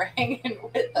thank you for hanging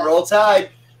with us. Roll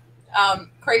Tide.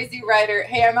 Crazy Writer.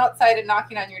 Hey, I'm outside and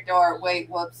knocking on your door. Wait,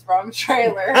 whoops, wrong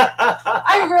trailer.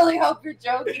 I really hope you're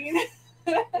joking.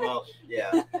 Well,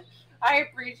 yeah. I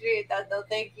appreciate that though.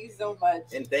 Thank you so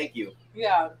much. And thank you.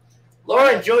 Yeah.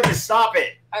 Laura and Georgia, stop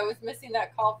it. I was missing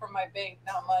that call from my bank,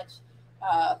 not much.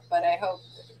 But I hope,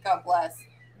 God bless.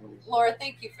 Laura,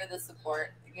 thank you for the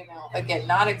support. Again,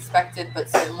 not expected, but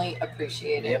certainly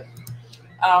appreciated. Yep.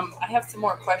 I have some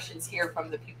more questions here from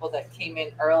the people that came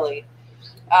in early.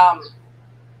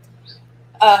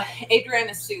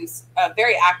 Adriana Seuss, a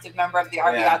very active member of the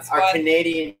RV Yacht Squad. Our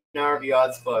Canadian RV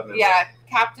Yacht Squad member. Yeah,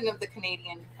 captain of the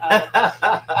Canadian.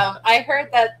 I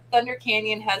heard that Thunder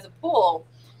Canyon has a pool.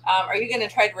 Are you going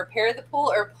to try to repair the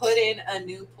pool or put in a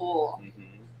new pool? Mm-hmm.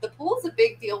 The pool's a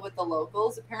big deal with the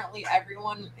locals. Apparently,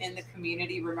 everyone in the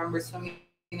community remembers swimming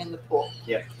in the pool.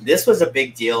 Yeah, this was a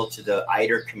big deal to the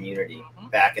Eider community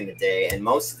back in the day, and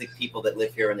most of the people that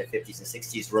live here in the 50s and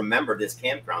 60s remember this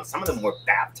campground. Some of them were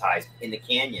baptized in the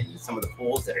canyon and some of the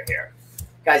pools that are here.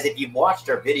 Guys, if you've watched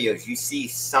our videos, you see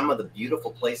some of the beautiful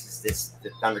places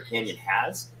the Thunder Canyon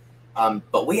has,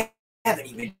 but we haven't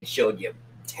even showed you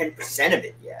 10% of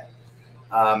it yet.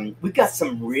 We've got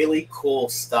some really cool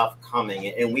stuff coming,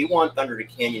 and we want Thunder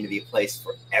Canyon to be a place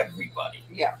for everybody.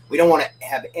 Yeah. We don't want to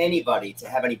have anybody to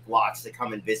have any blocks to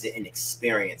come and visit and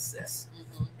experience this.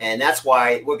 And that's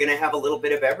why we're going to have a little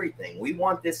bit of everything. We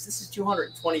want this. This is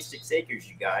 226 acres,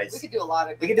 you guys. We could do a lot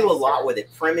We could do a lot with it.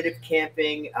 Primitive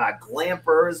camping,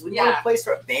 glampers. We want a place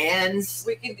for bands.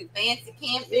 We can do fancy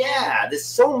camping. Yeah, there's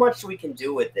so much we can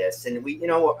do with this. And we,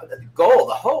 the goal,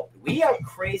 the hope, we are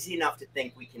crazy enough to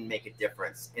think we can make a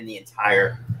difference in the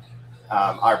entire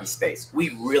RV space. We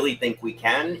really think we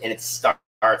can, and it starts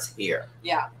here.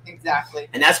 Yeah, exactly.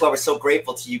 And that's why we're so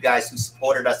grateful to you guys who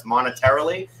supported us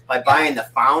monetarily by buying the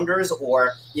founders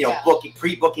or,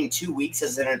 pre-booking 2 weeks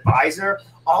as an advisor.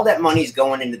 All that money is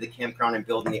going into the campground and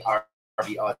building the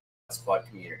RV Yacht Squad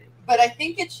community. But I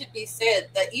think it should be said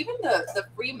that even the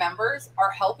free members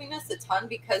are helping us a ton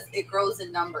because it grows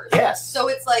in numbers. Yes. So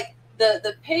it's like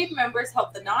the paid members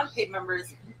help the non-paid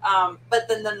members, but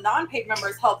then the non-paid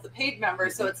members help the paid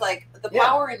members. So it's like the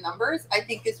power in numbers, I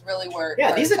think, is really where.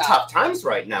 Yeah, these are tough times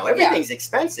right now. Everything's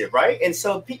expensive, right? And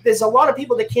so there's a lot of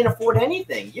people that can't afford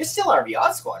anything. You're still RV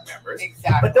Yacht Squad members.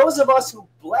 Exactly. But those of us who are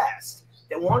blessed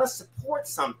that want to support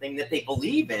something that they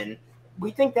believe in,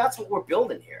 we think that's what we're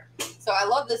building here. So I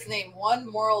love this name,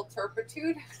 One Moral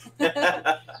Turpitude.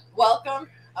 Welcome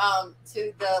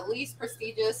to the least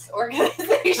prestigious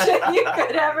organization you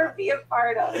could ever be a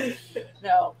part of.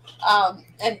 No.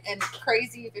 And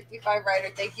Crazy 55 Writer,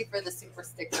 thank you for the super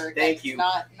sticker. Again, thank you.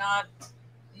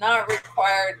 Not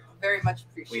required. Very much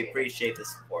appreciated. We appreciate the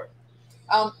support.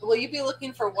 Will you be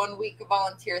looking for 1 week of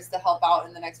volunteers to help out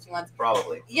in the next 2 months?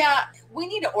 Probably. Yeah, we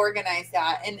need to organize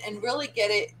that and really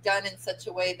get it done in such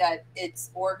a way that it's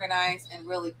organized and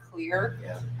really clear.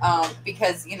 Yeah.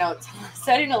 Because, you know,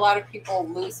 setting a lot of people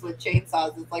loose with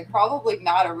chainsaws is like probably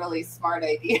not a really smart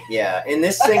idea. Yeah, and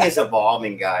this thing is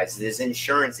evolving, guys. There's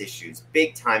insurance issues,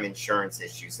 big time insurance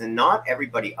issues, and not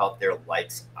everybody out there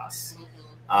likes us.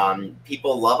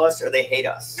 People love us or they hate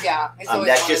us. Yeah,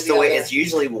 that's just the way. It's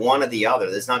usually one or the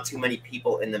other. There's not too many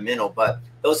people in the middle, but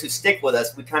those who stick with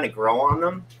us, we kind of grow on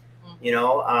them, you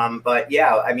know. But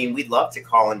yeah, I mean, we'd love to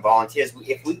call in volunteers.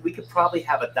 If we could probably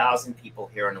have 1,000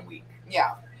 people here in a week.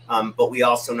 Yeah. But we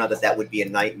also know that would be a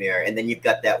nightmare. And then you've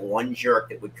got that one jerk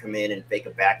that would come in and fake a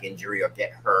back injury or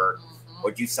get hurt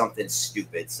or do something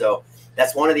stupid. So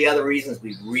that's one of the other reasons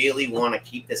we really want to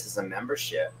keep this as a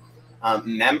membership.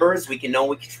 Members, we can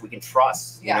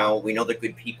trust. You know, we know they're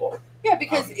good people. Yeah,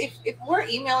 because if we're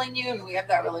emailing you and we have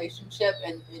that relationship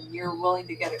and you're willing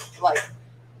to get it, like,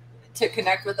 to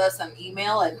connect with us on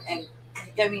email and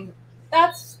I mean,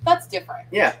 that's different.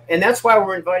 Yeah, and that's why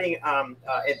we're inviting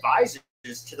advisors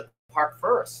to the park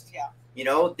first. Yeah, you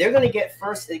know, they're going to get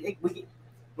first.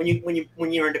 When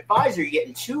you're an advisor, you're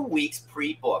getting 2 weeks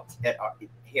pre-booked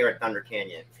here at Thunder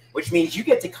Canyon, which means you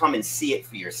get to come and see it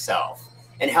for yourself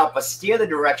and help us steer the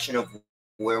direction of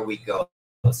where we go.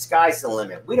 The sky's the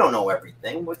limit. We don't know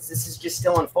everything. This is just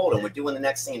still unfolding. We're doing the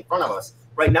next thing in front of us.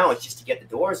 Right now, it's just to get the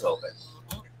doors open.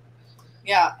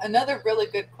 Yeah, another really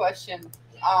good question,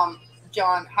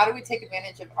 John. How do we take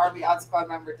advantage of RV Odd Squad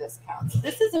member discounts?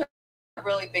 This is a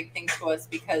really big thing to us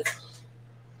because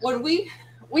when we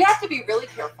have to be really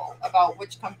careful about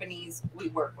which companies we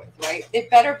work with, right? It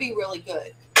better be really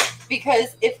good,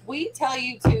 because if we tell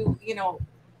you to, you know,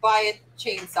 buy a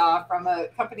chainsaw from a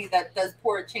company that does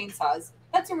poor chainsaws,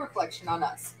 that's a reflection on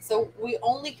us. So we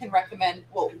only can recommend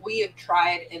what we have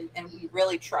tried and we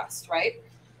really trust, right?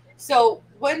 So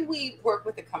when we work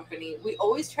with a company, we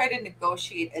always try to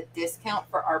negotiate a discount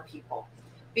for our people,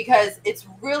 because it's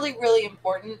really, really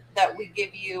important that we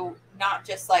give you not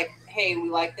just like, hey, we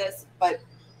like this, but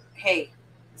hey,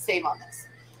 save on this.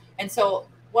 And so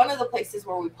one of the places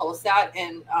where we post that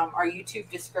in our YouTube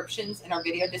descriptions and our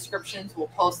video descriptions, we'll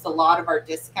post a lot of our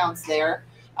discounts there.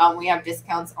 We have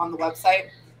discounts on the website,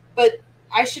 but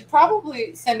I should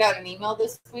probably send out an email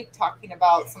this week talking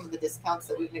about some of the discounts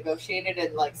that we've negotiated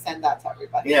and like send that to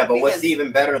everybody. Yeah, but what's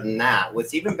even better than that?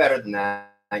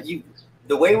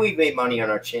 The way we've made money on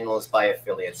our channel is by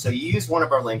affiliates. So you use one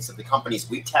of our links of the companies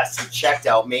we tested, checked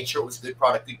out, made sure it was a good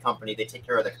product, good company. They take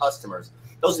care of the customers.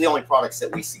 Those are the only products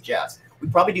that we suggest. We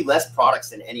probably do less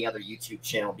products than any other YouTube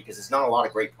channel because there's not a lot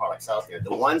of great products out there.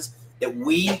 The ones that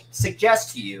we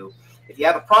suggest to you, if you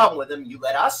have a problem with them, you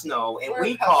let us know and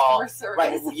we call.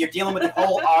 Right, you're dealing with the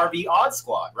whole RV Odd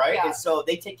Squad, right? Yeah. And so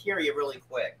they take care of you really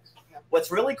quick. Yeah.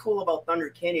 What's really cool about Thunder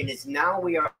Canyon is now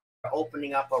we are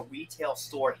opening up a retail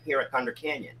store here at Thunder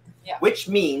Canyon, which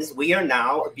means we are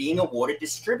now being awarded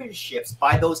distributorships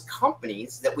by those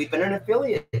companies that we've been an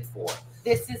affiliate for.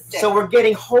 This is sick. So we're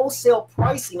getting wholesale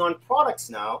pricing on products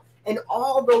now, and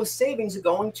all those savings are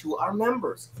going to our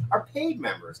members, our paid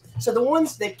members. So the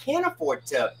ones that can't afford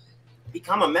to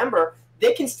become a member,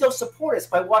 they can still support us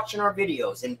by watching our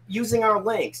videos and using our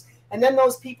links. And then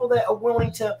those people that are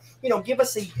willing to, you know,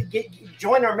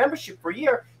 join our membership for a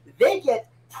year, they get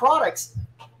products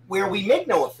where we make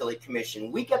no affiliate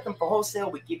commission. We get them for wholesale.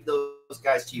 We give those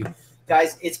guys to you.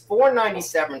 Guys, it's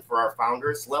 $497 for our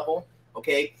founders level,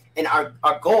 okay? And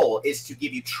our goal is to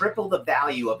give you triple the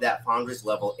value of that founders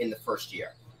level in the first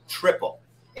year. Triple.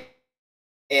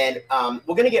 And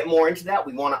we're going to get more into that.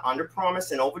 We want to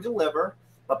under-promise and over-deliver.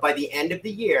 But by the end of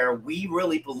the year, we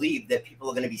really believe that people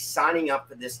are going to be signing up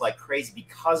for this like crazy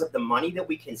because of the money that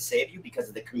we can save you, because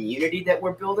of the community that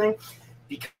we're building,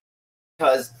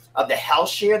 because of the health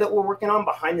share that we're working on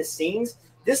behind the scenes.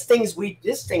 We just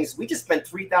spent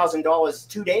 $3,000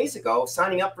 2 days ago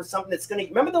signing up for something that's going to,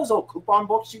 remember those old coupon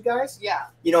books, you guys? Yeah.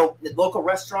 You know, the local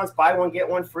restaurants, buy one, get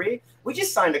one free. We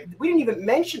just signed it. We didn't even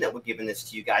mention that we're giving this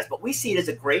to you guys, but we see it as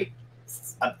a great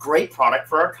product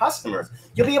for our customers.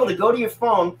 You'll be able to go to your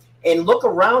phone and look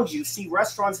around you, see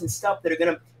restaurants and stuff that are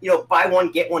going to, you know, buy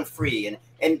one, get one free.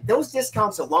 And those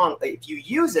discounts along, if you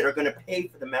use it, are going to pay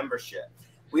for the membership.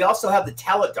 We also have the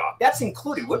teledoc. That's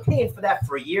included. We're paying for that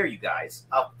for a year, you guys,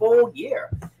 a full year.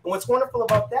 And what's wonderful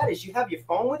about that is you have your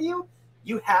phone with you.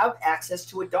 You have access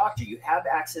to a doctor. You have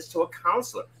access to a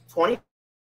counselor 24/7,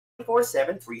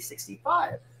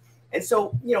 365. And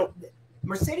so, you know,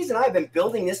 Mercedes and I have been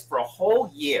building this for a whole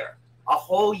year.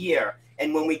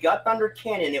 And when we got Thunder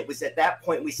Canyon, it was at that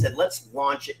point we said, let's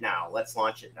launch it now.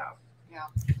 Yeah.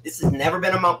 This has never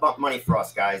been about money for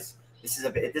us, guys. This is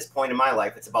at this point in my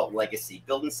life, it's about legacy,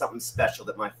 building something special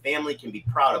that my family can be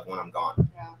proud of when I'm gone.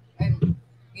 Yeah. And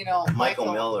you know,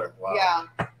 Michael Miller. Wow.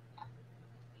 Yeah.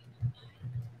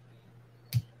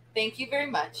 Thank you very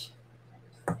much.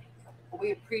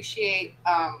 We appreciate.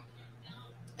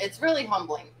 It's really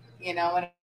humbling, you know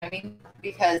what I mean,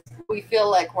 because we feel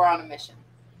like we're on a mission,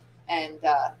 and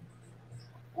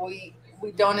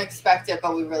we don't expect it,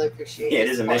 but we really appreciate it. Yeah, it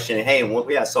is a mission. Hey,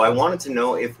 yeah. So I wanted to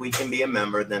know if we can be a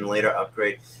member, then later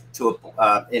upgrade to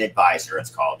an advisor. It's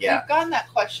called. Yeah. We've gotten that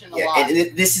question a lot.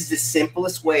 And this is the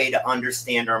simplest way to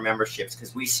understand our memberships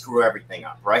because we screw everything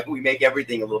up, right? We make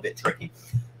everything a little bit tricky.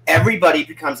 Everybody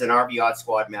becomes an RV Odd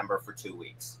Squad member for 2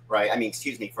 weeks, right? I mean,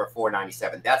 excuse me, for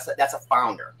 $4.97. That's a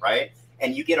founder, right?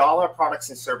 And you get all our products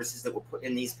and services that we'll put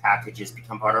in these packages,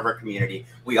 become part of our community.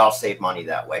 We all save money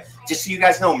that way. Just so you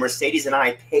guys know, Mercedes and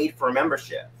I paid for a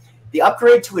membership. The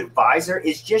upgrade to advisor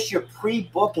is just your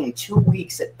pre-booking 2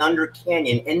 weeks at Thunder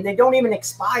Canyon, and they don't even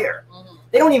expire. Mm-hmm.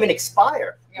 They don't even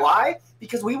expire. Yeah. Why?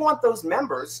 Because we want those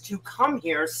members to come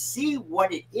here, see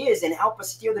what it is, and help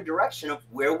us steer the direction of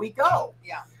where we go.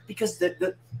 Yeah. Because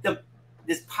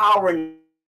this power in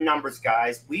numbers,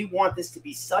 guys, we want this to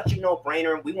be such a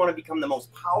no-brainer. We want to become the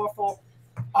most powerful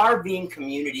RVing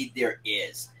community there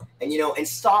is, and and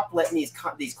stop letting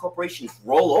these corporations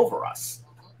roll over us.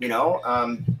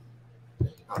 I'm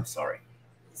sorry.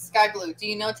 Sky Blue, do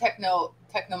you know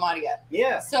Technomadia?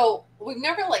 Yeah. So we've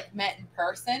never met in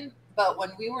person, but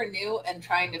when we were new and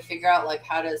trying to figure out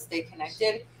how to stay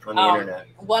connected on the internet,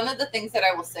 one of the things that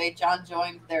I will say, John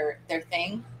joined their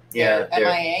thing. Yeah,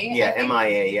 MIA. Yeah,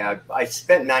 MIA. Yeah, I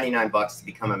spent $99 to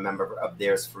become a member of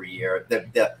theirs for a year.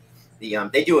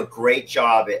 They do a great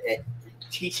job at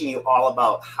teaching you all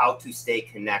about how to stay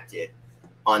connected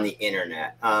on the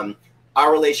internet.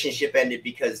 Our relationship ended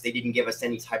because they didn't give us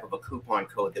any type of a coupon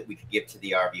code that we could give to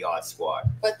the RV Odd Squad.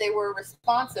 But they were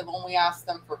responsive when we asked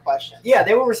them for questions. Yeah,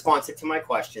 they were responsive to my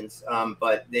questions,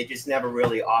 but they just never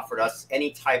really offered us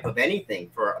any type of anything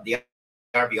for the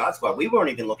RV Odd Squad. We weren't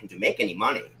even looking to make any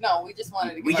money. No, we just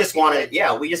wanted to.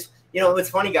 What's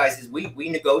funny, guys, is we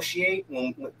negotiate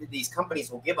when these companies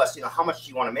will give us, how much do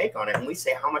you want to make on it, and we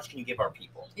say, how much can you give our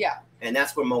people? Yeah. And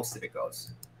that's where most of it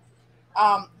goes.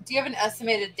 Do you have an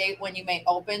estimated date when you may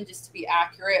open, just to be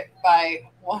accurate, by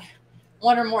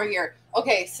one or more year?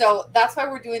 Okay, so that's why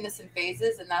we're doing this in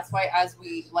phases, and that's why as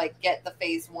we get the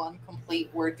phase 1 complete,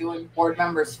 we're doing board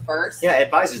members first. Yeah,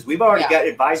 advisors. We've already got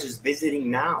advisors visiting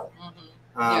now.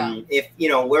 Mm-hmm. If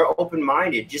we're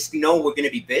open-minded, just know we're going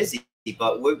to be busy,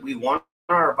 but we want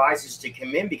our advisors to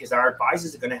come in because our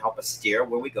advisors are going to help us steer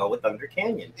where we go with Thunder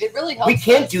Canyon. It really helps. We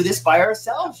can't do this by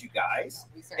ourselves, you guys.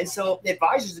 And so the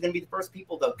advisors are going to be the first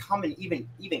people to come and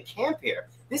even camp here.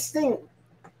 This thing,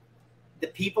 the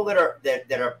people that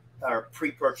are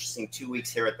pre-purchasing 2 weeks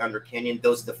here at Thunder Canyon,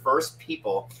 those are the first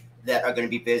people that are going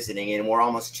to be visiting, and we're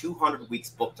almost 200 weeks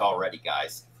booked already,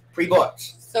 guys. Pre-booked.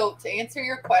 So to answer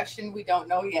your question, we don't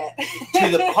know yet.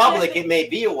 To the public, it may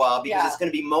be a while because it's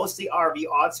going to be mostly RV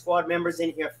Odd Squad members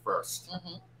in here first.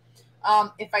 Mm-hmm.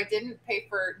 If I didn't pay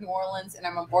for New Orleans and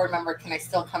I'm a board member, can I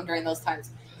still come during those times?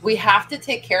 We have to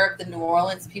take care of the New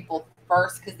Orleans people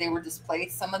first because they were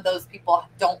displaced. Some of those people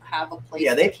don't have a place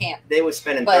to camp. They were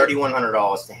spending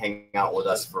 $3,100 to hang out with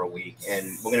us for a week,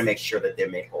 and we're going to make sure that they're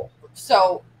made whole.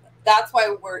 So that's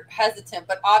why we're hesitant.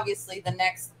 But obviously, the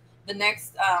next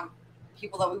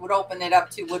people that we would open it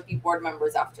up to would be board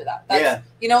members after that.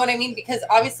 You know what I mean? Because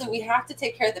obviously we have to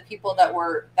take care of the people that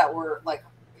were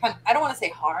I don't want to say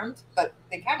harmed, but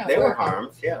they were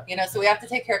harmed. Yeah. So we have to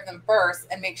take care of them first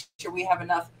and make sure we have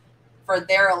enough for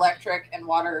their electric and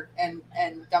water and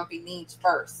dumping needs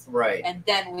first. Right. And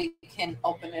then we can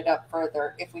open it up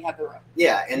further if we have the room.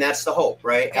 Yeah, and that's the hope,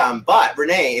 right? Yeah. But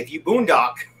Renee, if you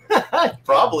boondock,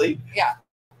 probably. Yeah.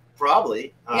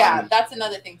 Probably. That's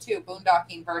another thing too.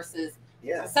 Boondocking versus.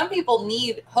 Yeah. Some people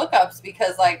need hookups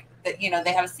because they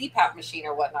have a CPAP machine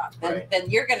or whatnot. Then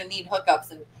you're going to need hookups,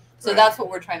 and so that's what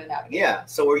we're trying to navigate. Yeah.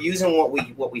 So we're using what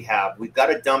we have. We've got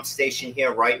a dump station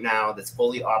here right now that's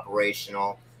fully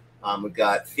operational. We've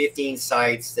got 15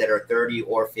 sites that are 30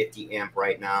 or 50 amp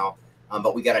right now.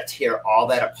 But we got to tear all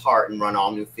that apart and run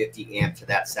all new 50 amp to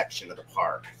that section of the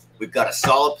park. We've got a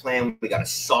solid plan. We got a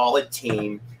solid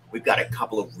team. We've got a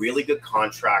couple of really good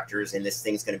contractors, and this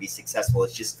thing's going to be successful.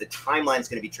 It's just the timeline's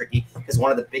going to be tricky because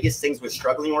one of the biggest things we're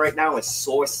struggling right now is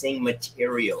sourcing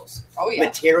materials. Oh, yeah.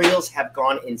 Materials have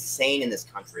gone insane in this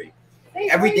country. Hey,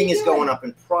 everything is going up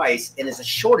in price, and there's a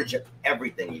shortage of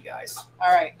everything, you guys.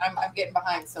 All right. I'm getting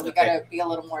behind, so we got to be a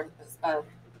little more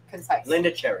concise.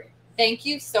 Linda Cherry. Thank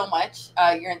you so much.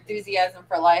 Your enthusiasm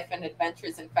for life and adventure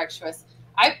is infectious.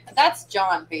 That's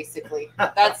John, basically.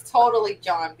 That's totally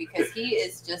John, because he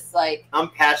is just like, I'm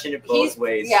passionate both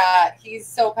ways. Yeah, he's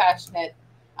so passionate.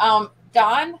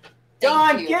 Don,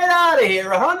 get out of here.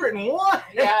 101.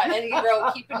 Yeah, and he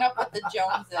wrote Keeping Up with the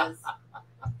Joneses.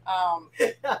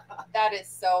 That is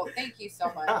so. Thank you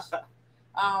so much.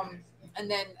 And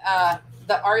then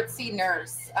the artsy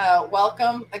nurse.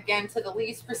 Welcome again to the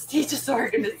least prestigious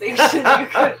organization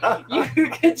you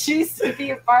could choose to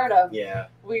be a part of. Yeah.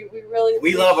 We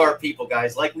really love our people,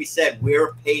 guys. Like we said,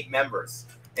 we're paid members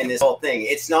in this whole thing.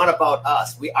 It's not about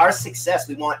us. Our success.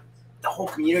 We want the whole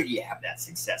community to have that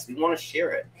success. We want to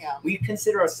share it. Yeah. We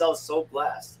consider ourselves so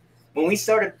blessed. When we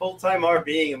started full-time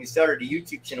RVing and we started a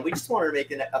YouTube channel, we just wanted to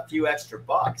make a few extra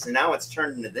bucks, and now it's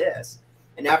turned into this.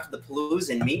 And after the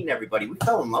Palooza and meeting everybody, we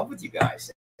fell in love with you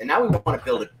guys. And now we want to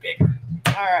build it bigger.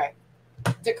 All right.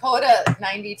 Dakota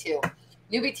 92.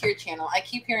 Newbie to your channel. I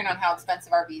keep hearing on how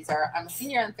expensive RVs are. I'm a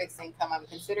senior on fixed income. I'm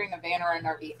considering a van or an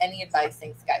RV. Any advice?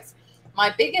 Thanks, guys.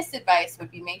 My biggest advice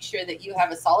would be make sure that you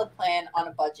have a solid plan on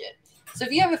a budget. So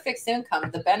if you have a fixed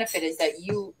income, the benefit is that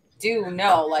you do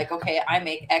know, like, okay, I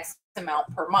make X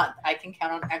amount per month. I can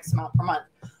count on X amount per month.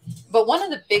 But one of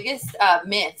the biggest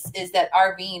myths is that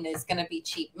RVing is going to be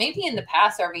cheap. Maybe in the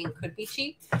past RVing could be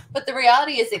cheap, but the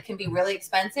reality is it can be really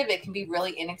expensive. It can be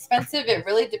really inexpensive. It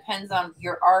really depends on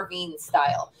your RVing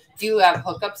style. Do you have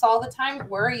hookups all the time?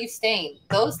 Where are you staying?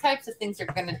 Those types of things are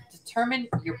going to determine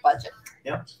your budget.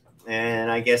 Yep. And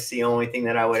I guess the only thing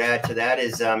that I would add to that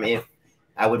is if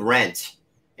I would rent.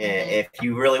 If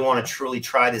you really want to truly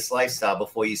try this lifestyle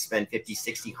before you spend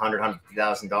 $50,000, $60,000,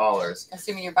 $150,000.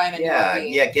 Assuming you're buying a new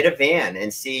RV. Yeah, get a van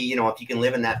and see, if you can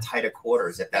live in that tight of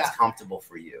quarters, if that's comfortable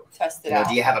for you. Test it out.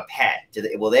 Do you have a pet?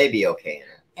 Will they be okay in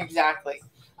it? Exactly.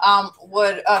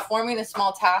 Would forming a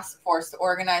small task force to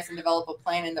organize and develop a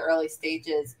plan in the early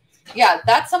stages. Yeah,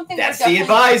 that's something. That's the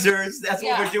advisors. That's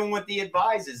what we're doing with the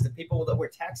advisors, the people that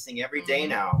we're texting every day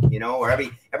now, or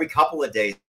every couple of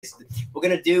days. We're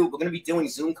gonna be doing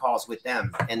Zoom calls with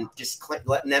them and just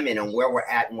letting them in on where we're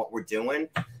at and what we're doing,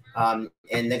 and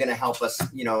they're gonna help us.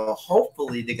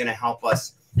 Hopefully they're gonna help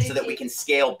us so that we can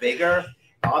scale bigger.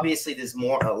 Obviously, there's a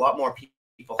lot more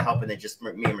people helping than just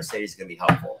me and Mercedes is gonna be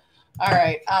helpful. All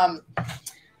right.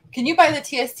 Can you buy the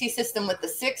TST system with the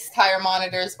 6 tire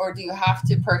monitors, or do you have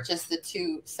to purchase the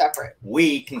 2 separate?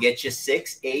 We can get you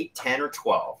 6, 8, 10, or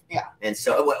 12. Yeah. And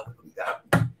so,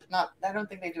 I don't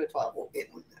think they do a 12.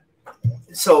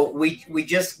 So we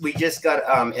just got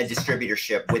a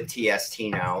distributorship with TST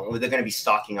now. They're going to be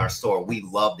stocking our store. We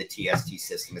love the TST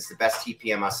system. It's the best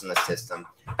TPMS in the system.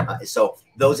 So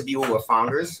those of you who are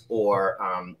founders or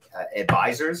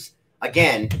advisors,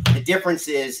 again, the difference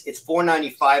is it's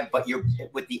 $495, but you're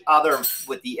with the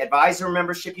advisor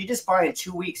membership, you just buy in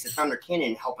 2 weeks at Thunder Canyon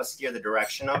and help us steer the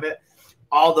direction of it.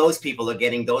 All those people are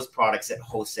getting those products at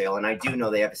wholesale, and I do know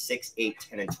they have a 6, 8,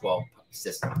 10, and 12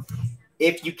 system.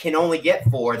 If you can only get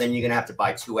 4, then you're going to have to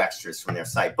buy 2 extras from their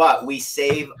site. But we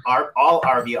save all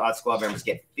RV Odd Squad members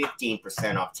get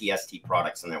 15% off TST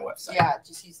products on their website. Yeah,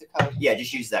 just use the code. Yeah,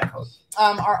 just use that code.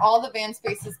 Are all the van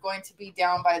spaces going to be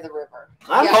down by the river?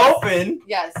 I'm hoping.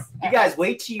 Yes. You guys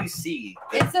wait till you see.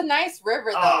 It's a nice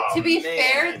river, though. To be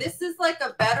fair, this is like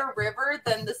a better river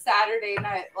than the Saturday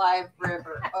Night Live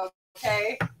river.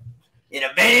 Okay. In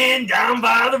a van down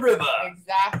by the river.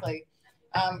 Exactly.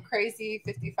 Crazy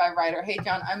 55 rider. Hey,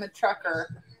 John, I'm a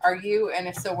trucker. Are you? And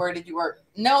if so, where did you work?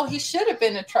 No, he should have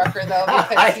been a trucker, though,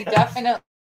 because he definitely.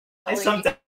 I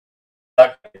sometimes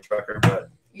talk like a trucker, but.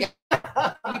 Yeah,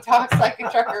 he talks like a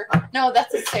trucker. No,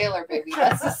 that's a sailor, baby.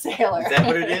 That's a sailor. Is that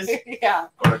what it is? Yeah.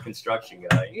 Or a construction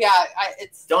guy. Yeah,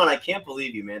 it's. Don, I can't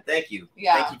believe you, man. Thank you.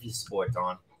 Yeah. Thank you for your support,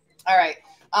 Don. All right.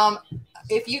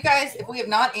 If we have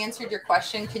not answered your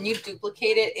question, can you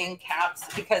duplicate it in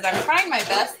caps? Because I'm trying my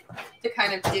best to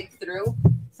kind of dig through.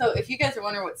 So if you guys are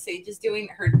wondering what Sage is doing,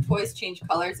 her toys change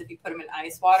colors if you put them in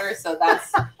ice water. So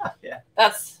that's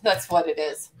that's what it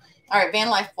is. All right, Van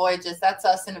Life Voyages. That's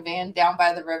us in a van down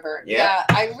by the river. Yeah,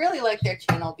 I really like their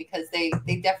channel because they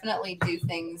definitely do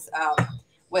things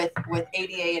with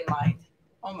ADA in mind.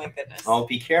 Oh my goodness. Oh,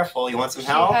 be careful. You want some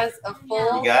help? She has a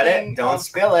full. You got it? Don't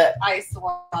spill it. Ice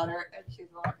water, and she's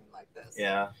walking like this.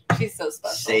 Yeah. She's so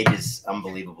special. Sage is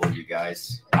unbelievable, you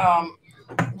guys.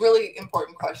 Really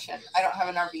important question. I don't have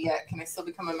an RV yet. Can I still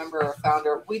become a member or a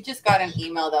founder? We just got an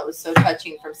email that was so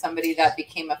touching from somebody that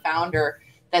became a founder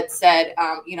that said,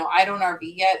 you know, I don't RV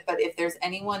yet, but if there's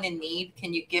anyone in need,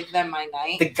 can you give them my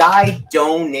night? The guy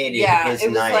donated his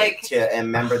night like, to a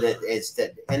member that is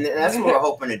that, and that's what we're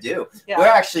hoping to do.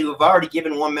 Yeah. We've already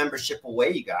given one membership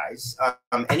away, you guys.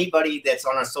 Anybody that's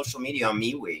on our social media on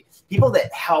MeWe, people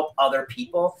that help other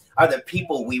people are the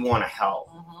people we want to help,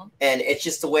 and it's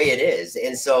just the way it is.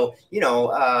 And so, you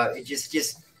know,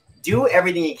 just do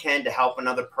everything you can to help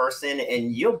another person,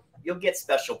 and you'll get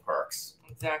special perks.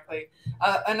 Exactly.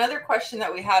 Another question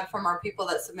that we had from our people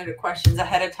that submitted questions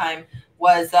ahead of time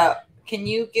was, can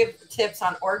you give tips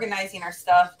on organizing our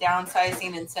stuff,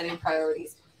 downsizing, and setting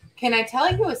priorities? Can I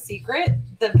tell you a secret?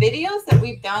 The videos that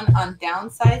we've done on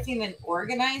downsizing and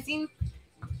organizing,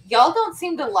 y'all don't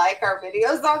seem to like our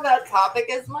videos on that topic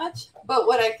as much. But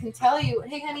what I can tell you,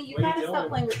 hey, honey, you got to stop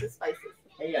playing with the spices.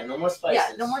 Hey, yeah, no more spices.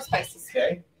 Yeah, no more spices.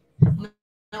 Okay.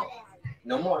 No.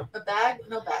 No more. A bag?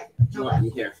 No bag. No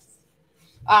bag. Here.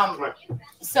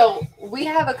 So we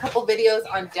have a couple videos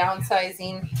on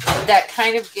downsizing that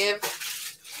kind of give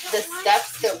the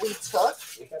steps that we took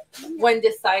when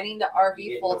deciding to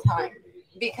RV full time,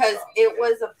 because it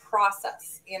was a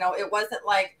process. You know, it wasn't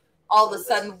like all of a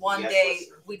sudden one day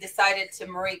we decided to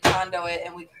Marie Kondo it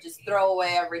and we could just throw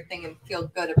away everything and feel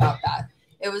good about that.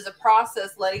 It was a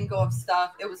process letting go of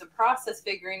stuff. It was a process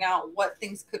figuring out what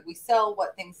things could we sell,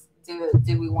 what things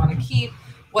do we want to keep,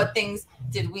 what things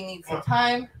did we need some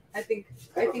time. I think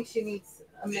she needs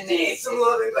a minute. She needs some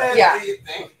loving. Yeah.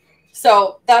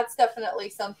 So that's definitely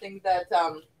something that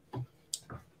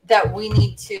that we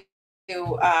need to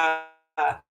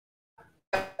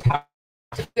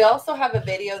we also have a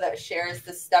video that shares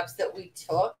the steps that we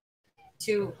took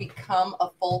to become a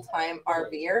full-time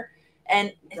RVer.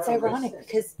 And it's ironic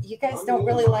because you guys don't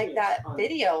really like that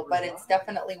video, but it's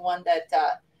definitely one that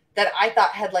that I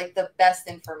thought had like the best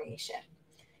information.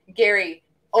 Gary,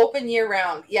 open year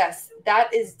round. Yes,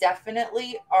 that is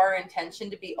definitely our intention,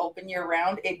 to be open year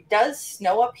round. It does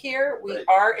snow up here. We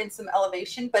are in some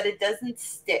elevation, but it doesn't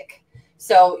stick.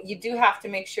 So you do have to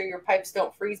make sure your pipes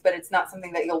don't freeze, but it's not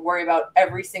something that you'll worry about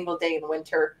every single day in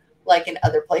winter, like in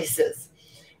other places.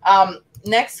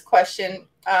 Next question.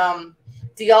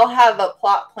 Do y'all have a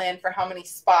plot plan for how many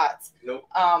spots? Nope.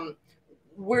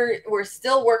 We're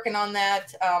still working on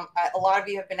that. A lot of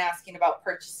you have been asking about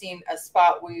purchasing a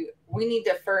spot. We need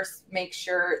to first make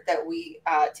sure that we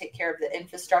take care of the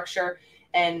infrastructure,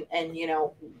 and you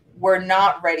know, we're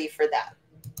not ready for that.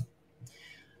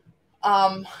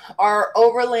 Are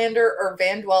overlander or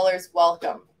van dwellers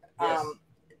welcome? Yes.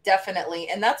 Definitely.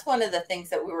 And that's one of the things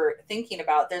that we were thinking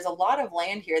about. There's a lot of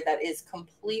land here that is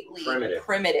completely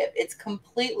primitive. It's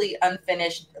completely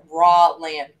unfinished, raw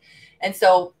land. And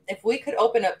so if we could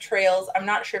open up trails, I'm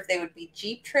not sure if they would be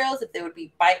Jeep trails, if they would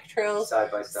be bike trails,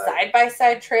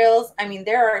 side-by-side trails. I mean,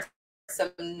 there are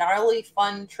some gnarly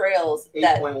fun trails.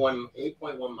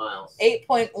 8.1 miles.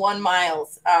 8.1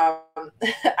 miles. I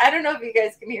don't know if you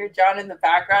guys can hear John in the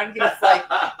background. He's like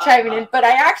chiming in, but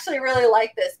I actually really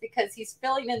like this because he's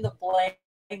filling in the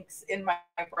blanks in my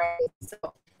brain. So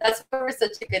that's why we're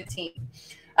such a good team.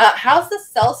 How's the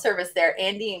cell service there,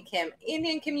 Andy and Kim?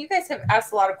 Andy and Kim, you guys have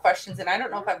asked a lot of questions, and I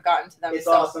don't know if I've gotten to them. It's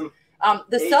awesome.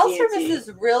 The cell service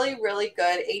is really, really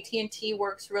good. AT&T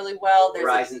works really well.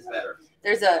 Verizon's better.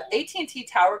 There's a AT&T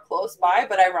tower close by,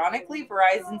 but ironically,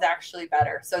 Verizon's actually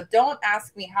better. So don't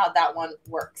ask me how that one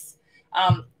works.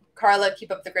 Carla,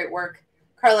 keep up the great work.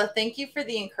 Carla, thank you for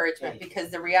the encouragement,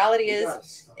 because the reality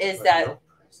is that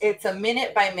it's a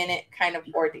minute-by-minute kind of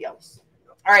ordeal.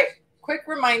 All right, quick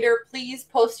reminder, please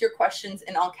post your questions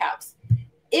in all caps.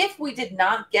 If we did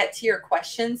not get to your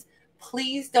questions,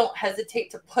 please don't hesitate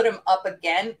to put them up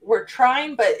again. We're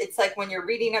trying, but it's like when you're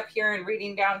reading up here and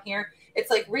reading down here, it's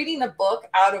like reading a book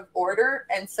out of order.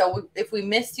 And so if we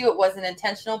missed you, it wasn't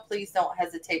intentional. Please don't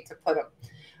hesitate to put them.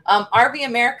 RV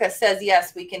America says,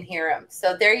 yes, we can hear him.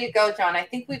 So there you go, John. I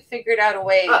think we figured out a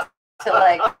way to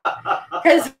like,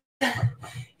 because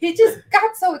he just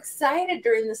got so excited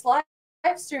during this live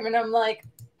stream. And I'm like,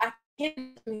 I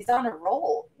can't, he's on a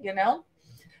roll, you know?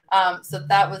 So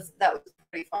that was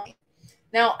pretty funny.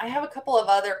 Now, I have a couple of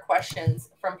other questions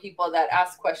from people that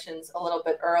asked questions a little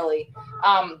bit early.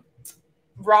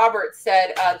 Robert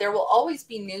said, there will always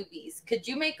be newbies. Could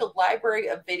you make a library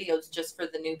of videos just for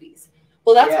the newbies?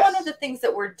 Well, that's one of the things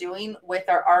that we're doing with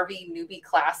our RV newbie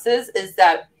classes, is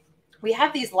that we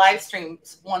have these live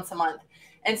streams once a month.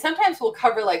 And sometimes we'll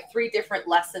cover like 3 different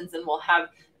lessons, and we'll have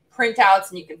printouts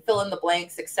and you can fill in the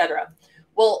blanks, etc.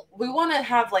 Well, we want to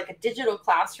have like a digital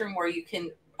classroom where you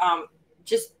can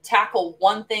just tackle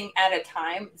one thing at a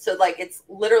time. So like it's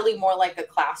literally more like a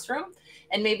classroom,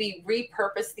 and maybe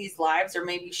repurpose these lives, or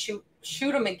maybe shoot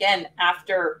them again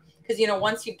after Because, you know,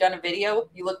 once you've done a video,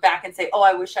 you look back and say, oh,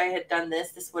 I wish I had done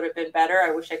this. This would have been better.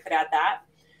 I wish I could add that.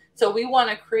 So we want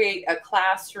to create a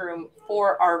classroom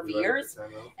for RVers.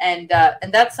 And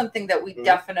that's something that we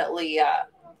definitely,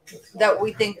 that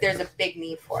we think there's a big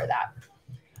need for that.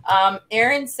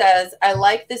 Aaron says, I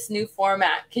like this new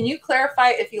format. Can you clarify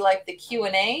if you like the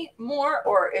Q&A more,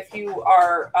 or if you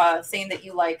are saying that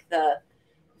you like the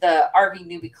RV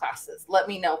newbie classes? Let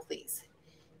me know, please.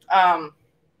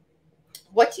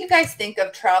 What do you guys think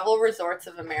of Travel Resorts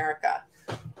of America?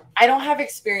 I don't have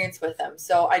experience with them,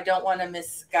 so I don't want to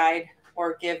misguide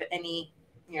or give any,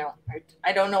 you know,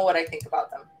 I don't know what I think about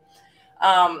them.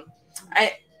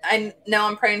 I know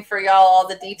I'm praying for y'all, all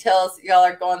the details. Y'all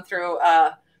are going through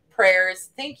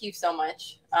prayers. Thank you so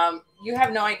much. You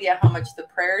have no idea how much the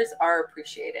prayers are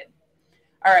appreciated.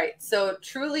 All right. So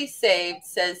Truly Saved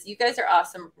says, you guys are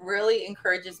awesome. Really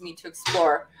encourages me to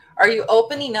explore. Are you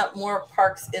opening up more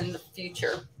parks in the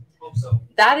future? Hope so.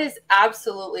 That is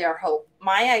absolutely our hope.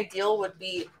 My ideal would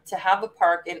be to have a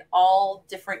park in all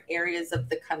different areas of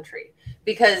the country,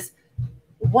 because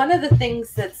one of the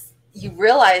things that's you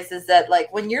realize is that,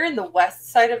 like, when you're in the west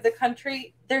side of the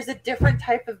country, there's a different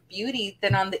type of beauty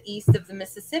than on the east of the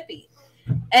Mississippi.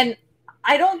 And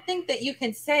I don't think that you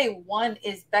can say one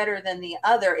is better than the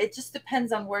other. It just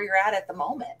depends on where you're at the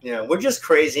moment. Yeah, we're just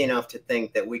crazy enough to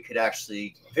think that we could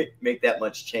actually make that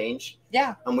much change.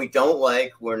 Yeah. And we don't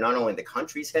like where not only the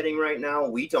country's heading right now,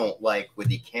 we don't like where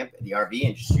the RV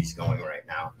industry's going right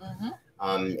now.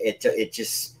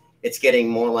 It's getting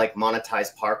more like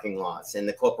monetized parking lots, and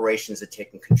the corporations are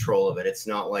taking control of it. It's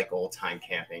not like old time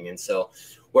camping. And so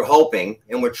we're hoping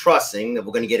and we're trusting that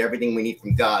we're going to get everything we need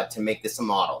from God to make this a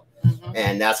model.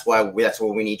 And that's where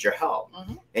we need your help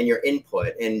and your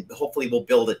input. And hopefully we'll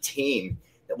build a team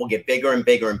that will get bigger and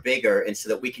bigger and bigger. And so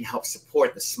that we can help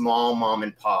support the small mom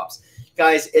and pops.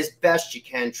 Guys, as best you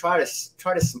can, try to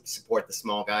support the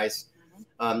small guys.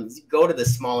 Go to the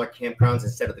smaller campgrounds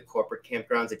instead of the corporate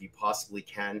campgrounds if you possibly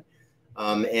can.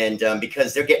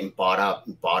 Because they're getting bought up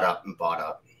and bought up and bought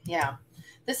up. Yeah.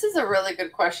 This is a really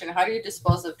good question. How do you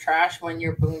dispose of trash when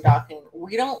you're boondocking?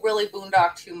 We don't really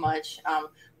boondock too much.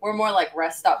 We're more like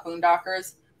rest stop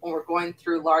boondockers. When we're going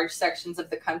through large sections of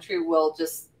the country, we'll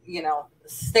just, you know,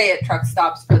 stay at truck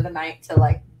stops for the night to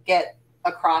like get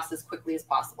across as quickly as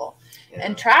possible. Yeah.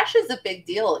 And trash is a big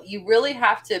deal. You really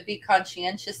have to be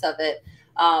conscientious of it.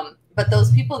 But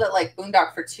those people that like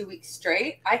boondock for 2 weeks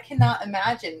straight, I cannot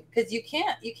imagine, because you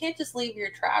can't just leave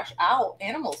your trash out.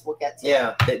 Animals will get to it.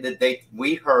 Yeah,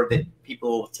 we heard that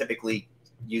people typically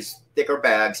use thicker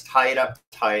bags, tie it up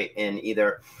tight, and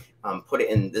either put it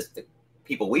in this. The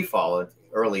people we followed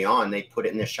early on, they put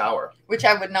it in the shower, which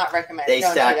I would not recommend. They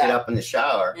stacked it up in the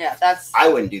shower. Yeah, I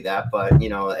wouldn't do that, but you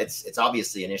know, it's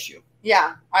obviously an issue.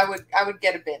 Yeah, I would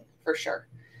get a bin for sure,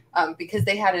 because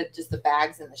they had just the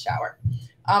bags in the shower.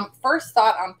 First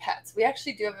thought on pets. We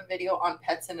actually do have a video on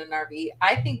pets in an RV.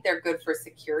 I think they're good for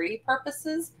security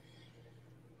purposes.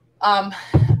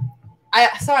 I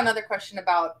saw another question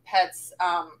about pets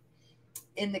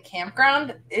in the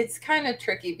campground. It's kind of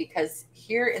tricky because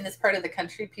here in this part of the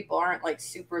country, people aren't like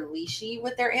super leashy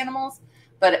with their animals,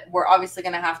 but we're obviously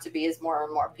going to have to be as more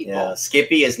and more people. Yeah,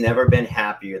 Skippy has never been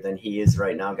happier than he is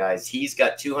right now, guys. He's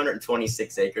got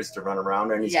 226 acres to run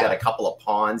around, and he's got a couple of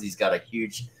ponds. He's got a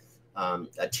huge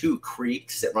 2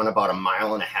 creeks that run about 1.5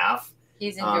 miles.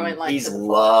 He's enjoying life. He's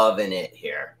loving it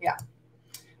here. Yeah.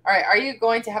 All right. Are you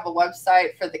going to have a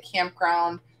website for the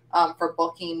campground for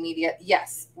booking media?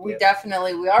 Yes, we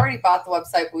definitely. We already bought the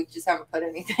website, but we just haven't put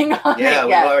anything on it yet.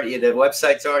 Yeah, the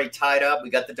website's already tied up. We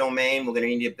got the domain. We're going to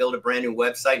need to build a brand new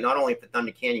website, not only for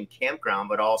Thunder Canyon Campground,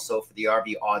 but also for the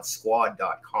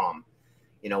RVOddSquad.com.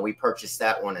 You know, we purchased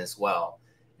that one as well.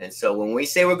 And so when we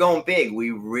say we're going big, we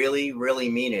really, really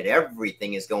mean it.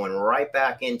 Everything is going right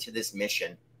back into this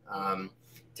mission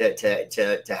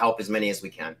to help as many as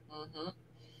we can.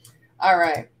 All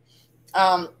right.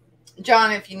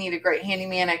 John, if you need a great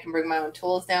handyman, I can bring my own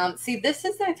tools down. See, this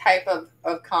is the type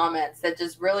of comments that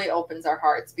just really opens our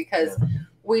hearts, because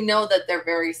we know that they're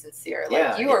very sincere.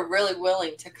 Like you are really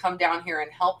willing to come down here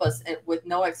and help us with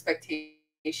no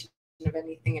expectation of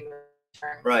anything in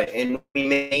return. Right, and we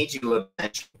made you a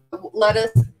bench. Let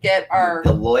us get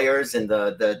the lawyers and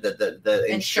the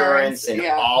insurance and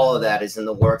all of that is in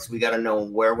the works. We got to know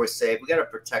where we're safe. We got to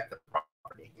protect the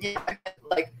property. Yeah,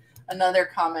 like another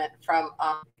comment from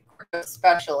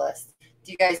specialist.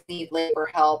 Do you guys need labor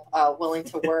help, willing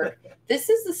to work? This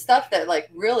is the stuff that like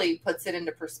really puts it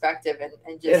into perspective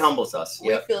and just it humbles us.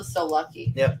 We feel so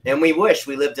lucky. Yeah, and we wish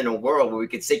we lived in a world where we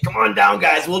could say, "Come on down,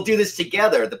 guys, we'll do this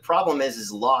together." The problem is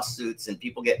lawsuits and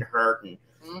people getting hurt and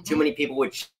too many people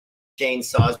with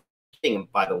chainsaws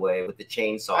by the way, with the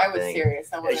chainsaw I was thing.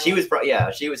 serious. She was,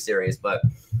 she was serious, but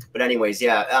anyways,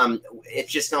 yeah,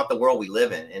 it's just not the world we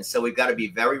live in, and so we've got to be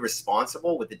very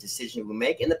responsible with the decision we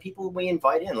make and the people we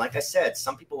invite in. Like I said,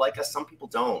 some people like us, some people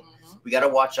don't. We got to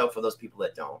watch out for those people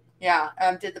that don't. Yeah.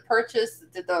 Did the park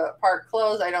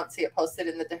close? I don't see it posted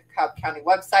in the DeKalb County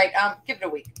website. Give it a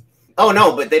week. Oh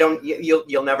no, but they don't.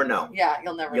 You'll never know. Yeah,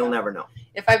 you'll never know.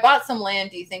 If I bought some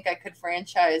land, do you think I could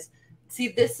franchise? See,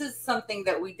 this is something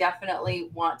that we definitely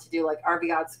want to do, like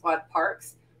RV Odd Squad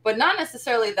parks, but not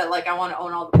necessarily that like I want to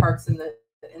own all the parks in the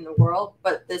world,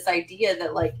 but this idea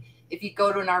that like if you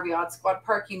go to an RV Odd Squad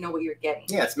park, you know what you're getting.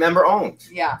 Yeah, it's member owned.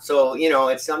 Yeah. So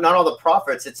it's not all the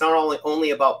profits. It's not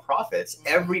only about profits.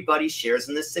 Everybody shares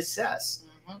in the success,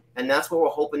 and that's what we're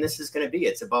hoping this is going to be.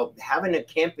 It's about having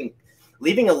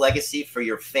leaving a legacy for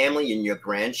your family and your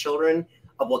grandchildren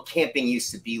of what camping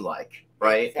used to be like.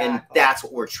 Right. Exactly. And that's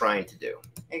what we're trying to do.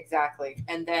 Exactly.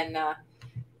 And then,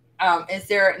 is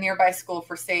there a nearby school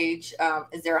for Sage?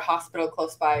 Is there a hospital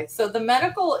close by? So the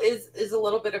medical is a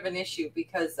little bit of an issue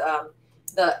because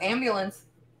the ambulance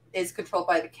is controlled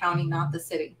by the county, not the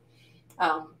city.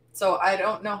 So I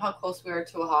don't know how close we are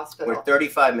to a hospital. We're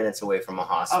 35 minutes away from a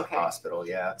hospital.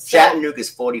 Yeah. So, Chattanooga is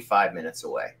 45 minutes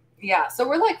away. Yeah. So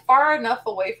we're like far enough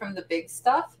away from the big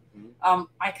stuff.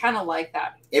 I kind of like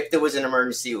that. If there was an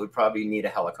emergency, it would probably need a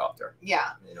helicopter.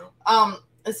 Yeah.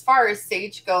 As far as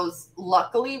Sage goes,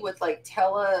 luckily with like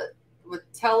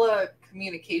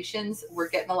telecommunications, we're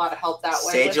getting a lot of help that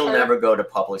way. Sage will never go to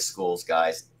public schools,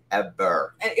 guys,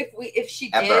 ever. And if she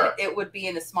did, it would be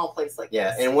in a small place like this.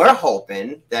 Yeah, and we're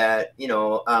hoping that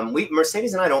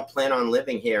Mercedes and I don't plan on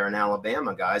living here in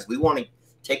Alabama, guys. We want to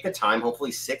take the time,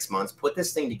 hopefully 6 months, put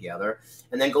this thing together,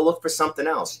 and then go look for something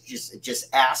else. Just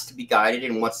ask to be guided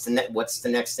in what's the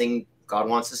next thing God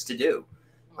wants us to do.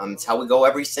 It's how we go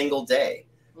every single day.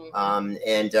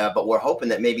 But we're hoping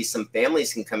that maybe some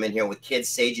families can come in here with kids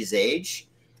Sage's age.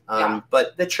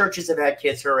 But the churches have had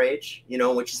kids her age,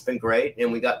 which has been great.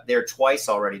 And we got there twice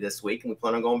already this week, and we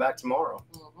plan on going back tomorrow.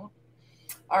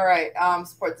 All right.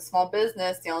 Support the small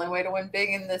business. The only way to win big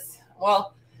in this,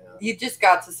 you just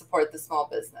got to support the small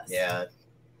business. Yeah.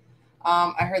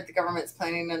 I heard the government's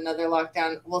planning another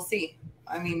lockdown. We'll see.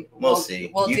 I mean, we'll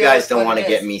see. You guys don't want to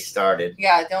get me started.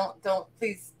 Yeah, don't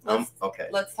please. Okay.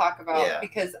 Let's talk about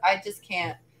because I just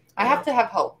can't. I have to have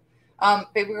hope.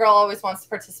 Baby girl always wants to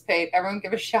participate. Everyone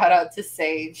give a shout out to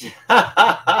Sage.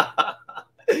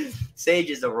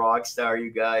 Sage is a rock star, you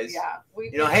guys. Yeah.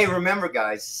 Hey, remember,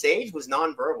 guys, Sage was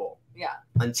nonverbal. Yeah.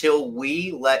 Until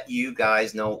we let you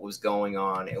guys know what was going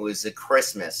on. It was a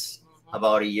Christmas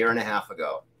about 1.5 years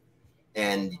ago.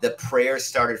 And the prayers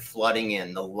started flooding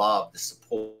in, the love, the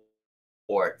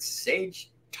support.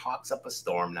 Sage talks up a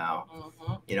storm now.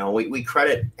 We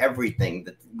credit everything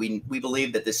that we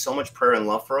believe that there's so much prayer and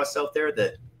love for us out there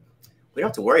that we don't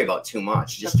have to worry about too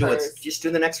much. Just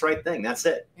do the next right thing. That's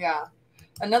it. Yeah.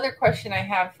 Another question I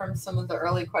have from some of the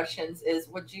early questions is,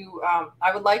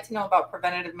 I would like to know about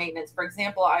preventative maintenance. For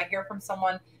example, I hear from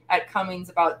someone at Cummings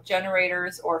about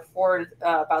generators, or Ford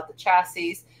about the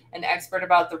chassis, an expert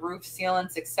about the roof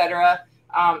sealants, etc.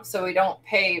 So we don't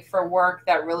pay for work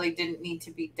that really didn't need to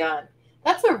be done.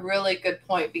 That's a really good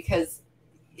point, because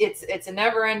it's a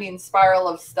never-ending spiral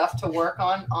of stuff to work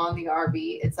on the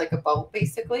RV. It's like a boat,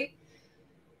 basically.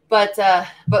 But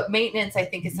maintenance, I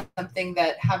think, is something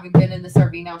that, having been in this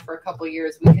RV now for a couple of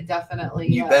years, we could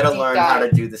definitely you better learn how to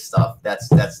do the stuff. That's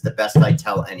the best I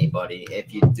tell anybody.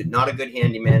 If you're not a good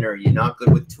handyman or you're not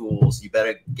good with tools, you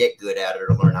better get good at it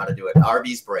or learn how to do it.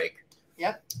 RVs break.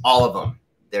 Yep. All of them.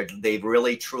 They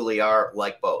really truly are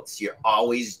like boats. You're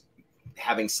always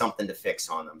having something to fix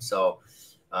on them. So,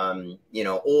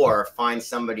 or find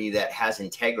somebody that has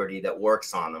integrity that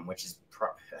works on them, which is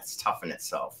that's tough in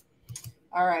itself.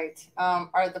 All right.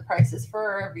 Are the prices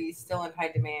for RVs still in high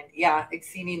demand? Yeah,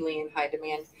 exceedingly in high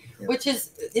demand, which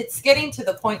is, it's getting to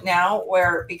the point now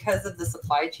where, because of the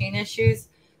supply chain issues,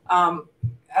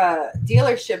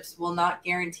 dealerships will not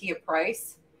guarantee a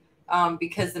price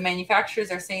because the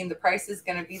manufacturers are saying the price is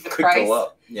going to be the price. Go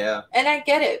up. Yeah. And I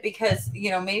get it, because,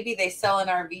 maybe they sell an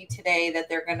RV today that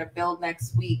they're going to build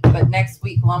next week, but next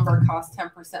week lumber costs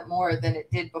 10% more than it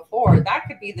did before. That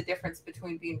could be the difference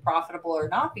between being profitable or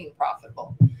not being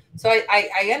profitable. So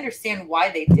I understand why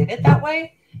they did it that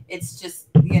way. It's just,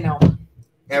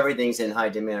 everything's in high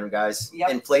demand, guys. Yep.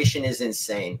 Inflation is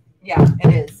insane. Yeah,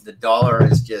 it is. The dollar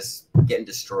is just getting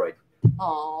destroyed.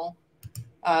 Oh.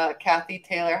 Kathy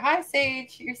Taylor, hi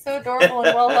Sage, you're so adorable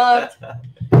and well loved.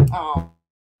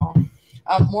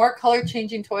 More color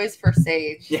changing toys for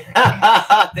Sage.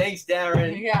 Yeah, thanks,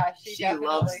 Darren. Yeah, she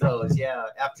loves those. Yeah,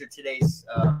 after today's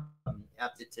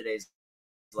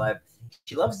Live.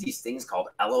 She loves these things called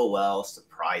LOL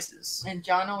surprises. And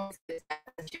John always gets that.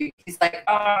 He's like,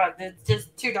 oh, it's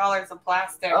just $2 of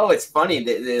plastic. Oh, it's funny.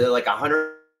 They're like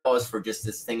 $100 for just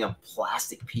this thing of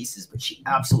plastic pieces, but she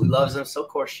absolutely loves them. So of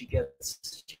course she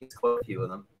gets quite a few of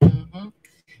them. Mm-hmm.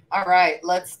 All right,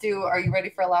 let's do. Are you ready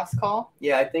for a last call?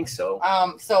 Yeah, I think so.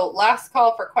 So last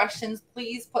call for questions.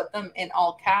 Please put them in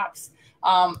all caps.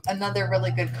 Another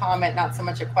really good comment, not so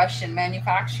much a question.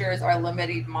 Manufacturers are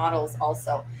limited models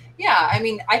also. Yeah, I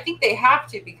mean, I think they have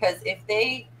to, because if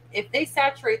they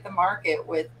saturate the market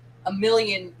with 1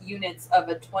 million units of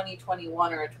a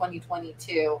 2021 or a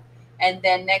 2022, and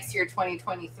then next year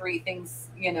 2023 things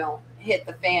hit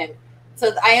the fan.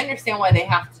 So I understand why they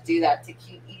have to do that, to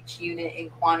keep each unit in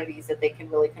quantities that they can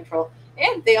really control.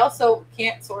 And they also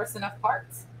can't source enough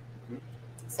parts.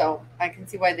 So I can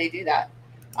see why they do that.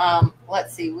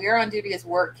 Let's see. We are on duty as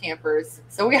work campers,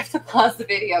 so we have to pause the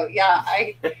video. Yeah,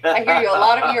 I hear you. A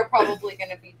lot of you are probably going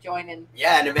to be joining.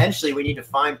 Yeah, and eventually we need to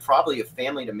find probably a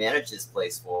family to manage this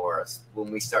place for us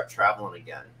when we start traveling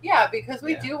again. Yeah, because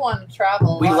we do want to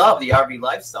travel. We love the RV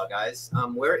lifestyle, guys.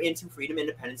 We're into freedom,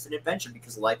 independence, and adventure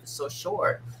because life is so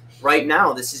short. Right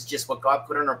now, this is just what God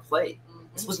put on our plate. Mm-hmm.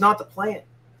 This was not the plan.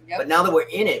 Yep. But now that we're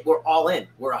in it, we're all in.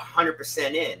 We're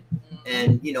 100% in. Mm-hmm.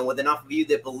 And, with enough of you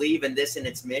that believe in this and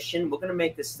its mission, we're going to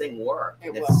make this thing work.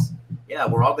 It will. Yeah,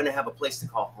 we're all going to have a place to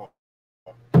call home.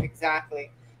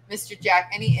 Exactly. Mr. Jack,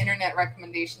 any internet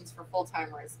recommendations for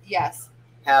full-timers? Yes.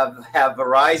 Have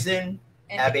Verizon,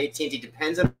 have AT&T.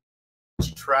 Depends on how much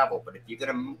you travel. But if you're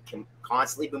going to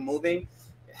constantly be moving,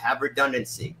 have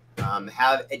redundancy.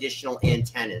 Have additional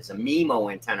antennas, a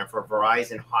MIMO antenna for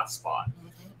Verizon hotspot. Mm-hmm.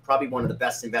 Probably one of the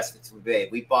best investments we've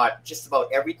made. We bought just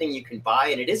about everything you can buy,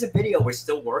 and it is a video we're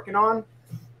still working on.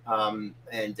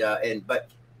 But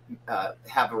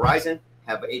have Verizon,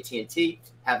 have AT&T,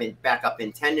 having backup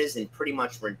antennas, and pretty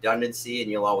much redundancy, and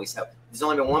you'll always have. There's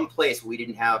only been one place where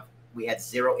we had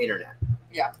zero internet.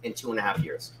 Yeah. In 2.5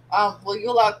 years. Will you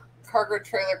allow cargo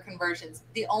trailer conversions?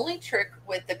 The only trick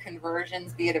with the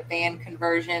conversions, be it a van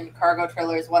conversion, cargo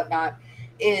trailers, whatnot,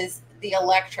 is the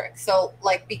electric. So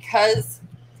the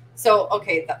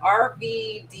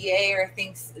RVDA or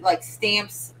things like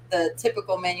stamps the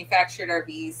typical manufactured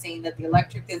RVs saying that the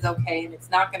electric is okay and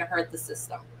it's not going to hurt the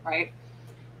system, right?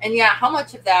 And yeah, how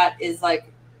much of that is like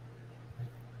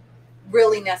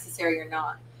really necessary or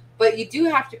not? But you do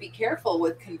have to be careful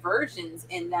with conversions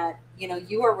in that,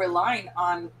 you are relying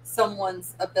on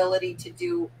someone's ability to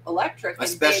do electric.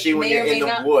 Especially when you're in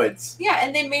the woods. Yeah,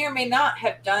 and they may or may not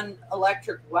have done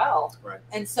electric well. Right.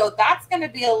 And so that's going to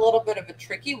be a little bit of a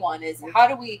tricky one, is how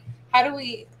do we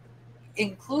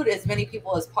include as many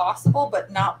people as possible,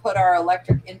 but not put our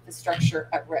electric infrastructure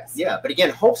at risk? Yeah, but again,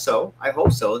 I hope so.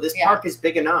 This park is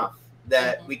big enough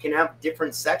that we can have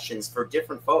different sections for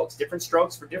different folks, different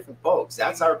strokes for different folks.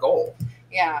 That's our goal.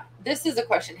 Yeah. This is a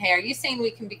question. Hey, are you saying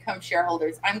we can become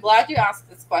shareholders? I'm glad you asked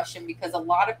this question, because a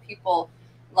lot of people,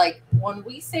 like, when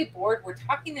we say board, we're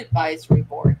talking advisory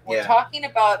board. We're talking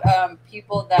about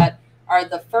people that are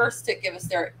the first to give us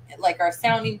their, like, our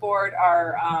sounding board,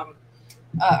 our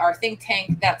think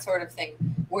tank, that sort of thing.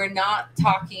 We're not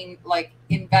talking like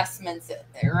investments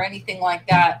or anything like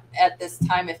that at this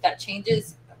time. If that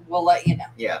changes, we'll let you know.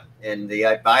 Yeah, and the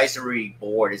advisory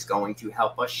board is going to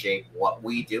help us shape what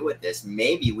we do with this.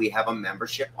 Maybe we have a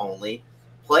membership-only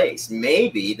place.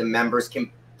 Maybe the members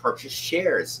can purchase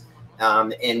shares.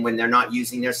 And when they're not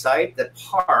using their site, the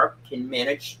park can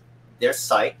manage their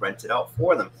site, rent it out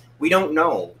for them. We don't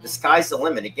know. The sky's the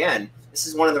limit. Again, this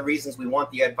is one of the reasons we want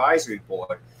the advisory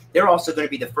board. They're also going to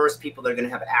be the first people that are going to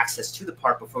have access to the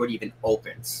park before it even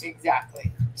opens. Exactly.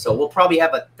 So we'll probably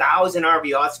have 1,000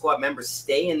 RV Odd Squad members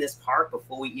stay in this park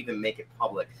before we even make it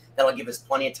public. That'll give us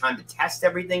plenty of time to test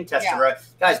everything,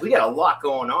 Guys, we got a lot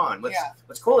going on.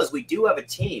 What's cool is we do have a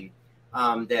team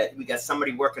that we got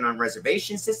somebody working on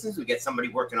reservation systems. We got somebody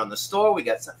working on the store.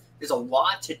 There's a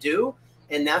lot to do.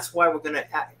 And that's why we're going to,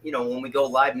 when we go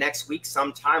live next week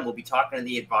sometime, we'll be talking to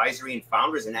the advisory and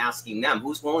founders and asking them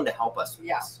who's willing to help us with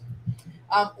this.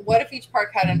 What if each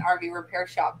park had an RV repair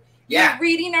shop? Yeah. You're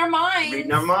reading our minds.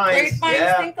 Reading our minds. Great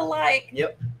minds think alike.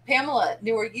 Yep. Pamela,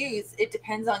 new or used, it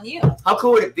depends on you. How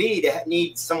cool would it be to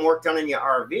need some work done in your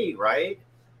RV, right?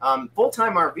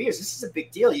 Full-time RVers, this is a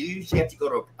big deal. You usually have to go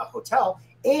to a hotel,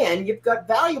 and you've got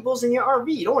valuables in your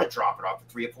RV. You don't want to drop it off for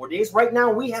 3 or 4 days. Right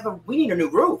now, we need a new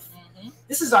roof.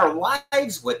 This is our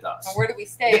lives with us. And where do we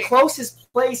stay? The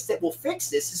closest place that will fix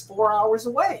this is 4 hours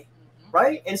away,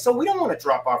 right? And so we don't want to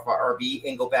drop off our RV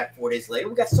and go back 4 days later.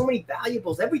 We've got so many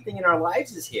valuables. Everything in our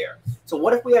lives is here. So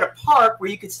what if we had a park where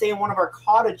you could stay in one of our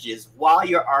cottages while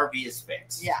your RV is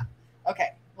fixed? Yeah.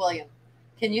 Okay, William.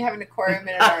 Can you have an aquarium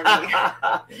in an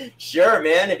RV? Sure,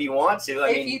 man, if you want to.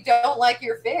 If you don't like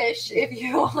your fish, if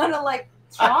you want to like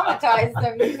traumatize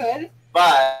them, you could.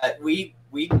 But we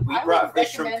brought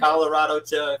fish from recommend Colorado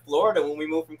to Florida when we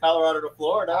moved from Colorado to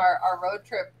Florida. Our road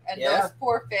trip, and Yeah. those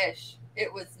poor fish.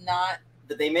 It was not.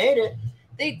 But they made it.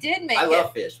 They did make it. I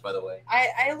love fish, by the way.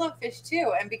 I love fish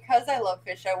too, and because I love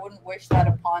fish, I wouldn't wish that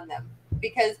upon them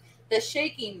because the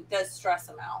shaking does stress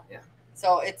them out. Yeah.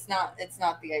 So it's not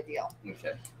the ideal.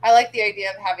 Okay. I like the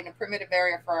idea of having a primitive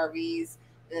area for RVs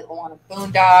that want a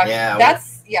boondock.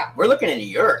 Yeah. We're looking into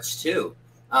yurts too.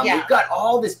 Yeah. We've got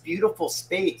all this beautiful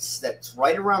space that's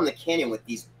right around the canyon with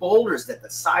these boulders that the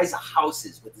size of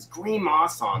houses with this green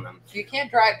moss on them. You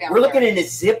can't drive down. We're looking into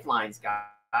zip lines, guys.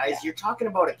 Yeah. You're talking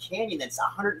about a canyon that's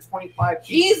 125 feet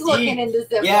He's deep. looking into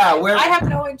zip Yeah, lines. I have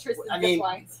no interest in zip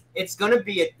lines. It's going to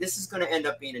be this is going to end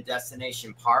up being a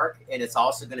destination park, and it's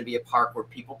also going to be a park where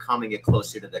people come and get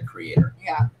closer to the creator.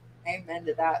 Yeah. Amen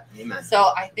to that. Amen.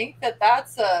 So I think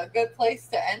that's a good place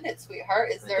to end it,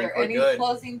 sweetheart. Is there any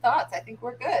closing thoughts? I think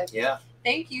we're good. Yeah.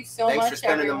 Thank you so much, Thanks for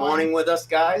spending everyone. the morning with us,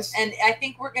 guys. And I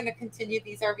think we're going to continue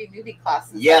these RV newbie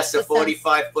classes. Yes, a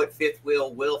 45-foot fifth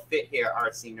wheel will fit here,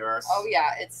 Artsy Nurse. Oh,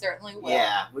 yeah, it certainly will.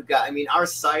 Yeah, we've got, our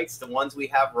sites, the ones we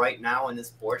have right now in this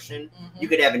portion, you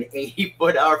could have an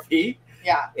 80-foot RV.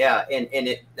 Yeah. Yeah,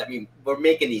 and we're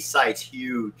making these sites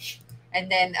huge. And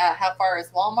then how far is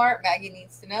Walmart? Maggie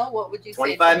needs to know. What would you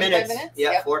say? 25 minutes.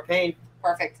 Yeah, yep. Fort Payne.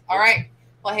 Perfect. All right.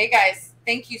 Well, hey, guys,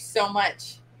 thank you so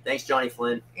much. Thanks, Johnny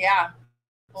Flynn. Yeah.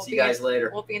 See you guys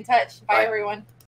later. We'll be in touch. Bye. Everyone.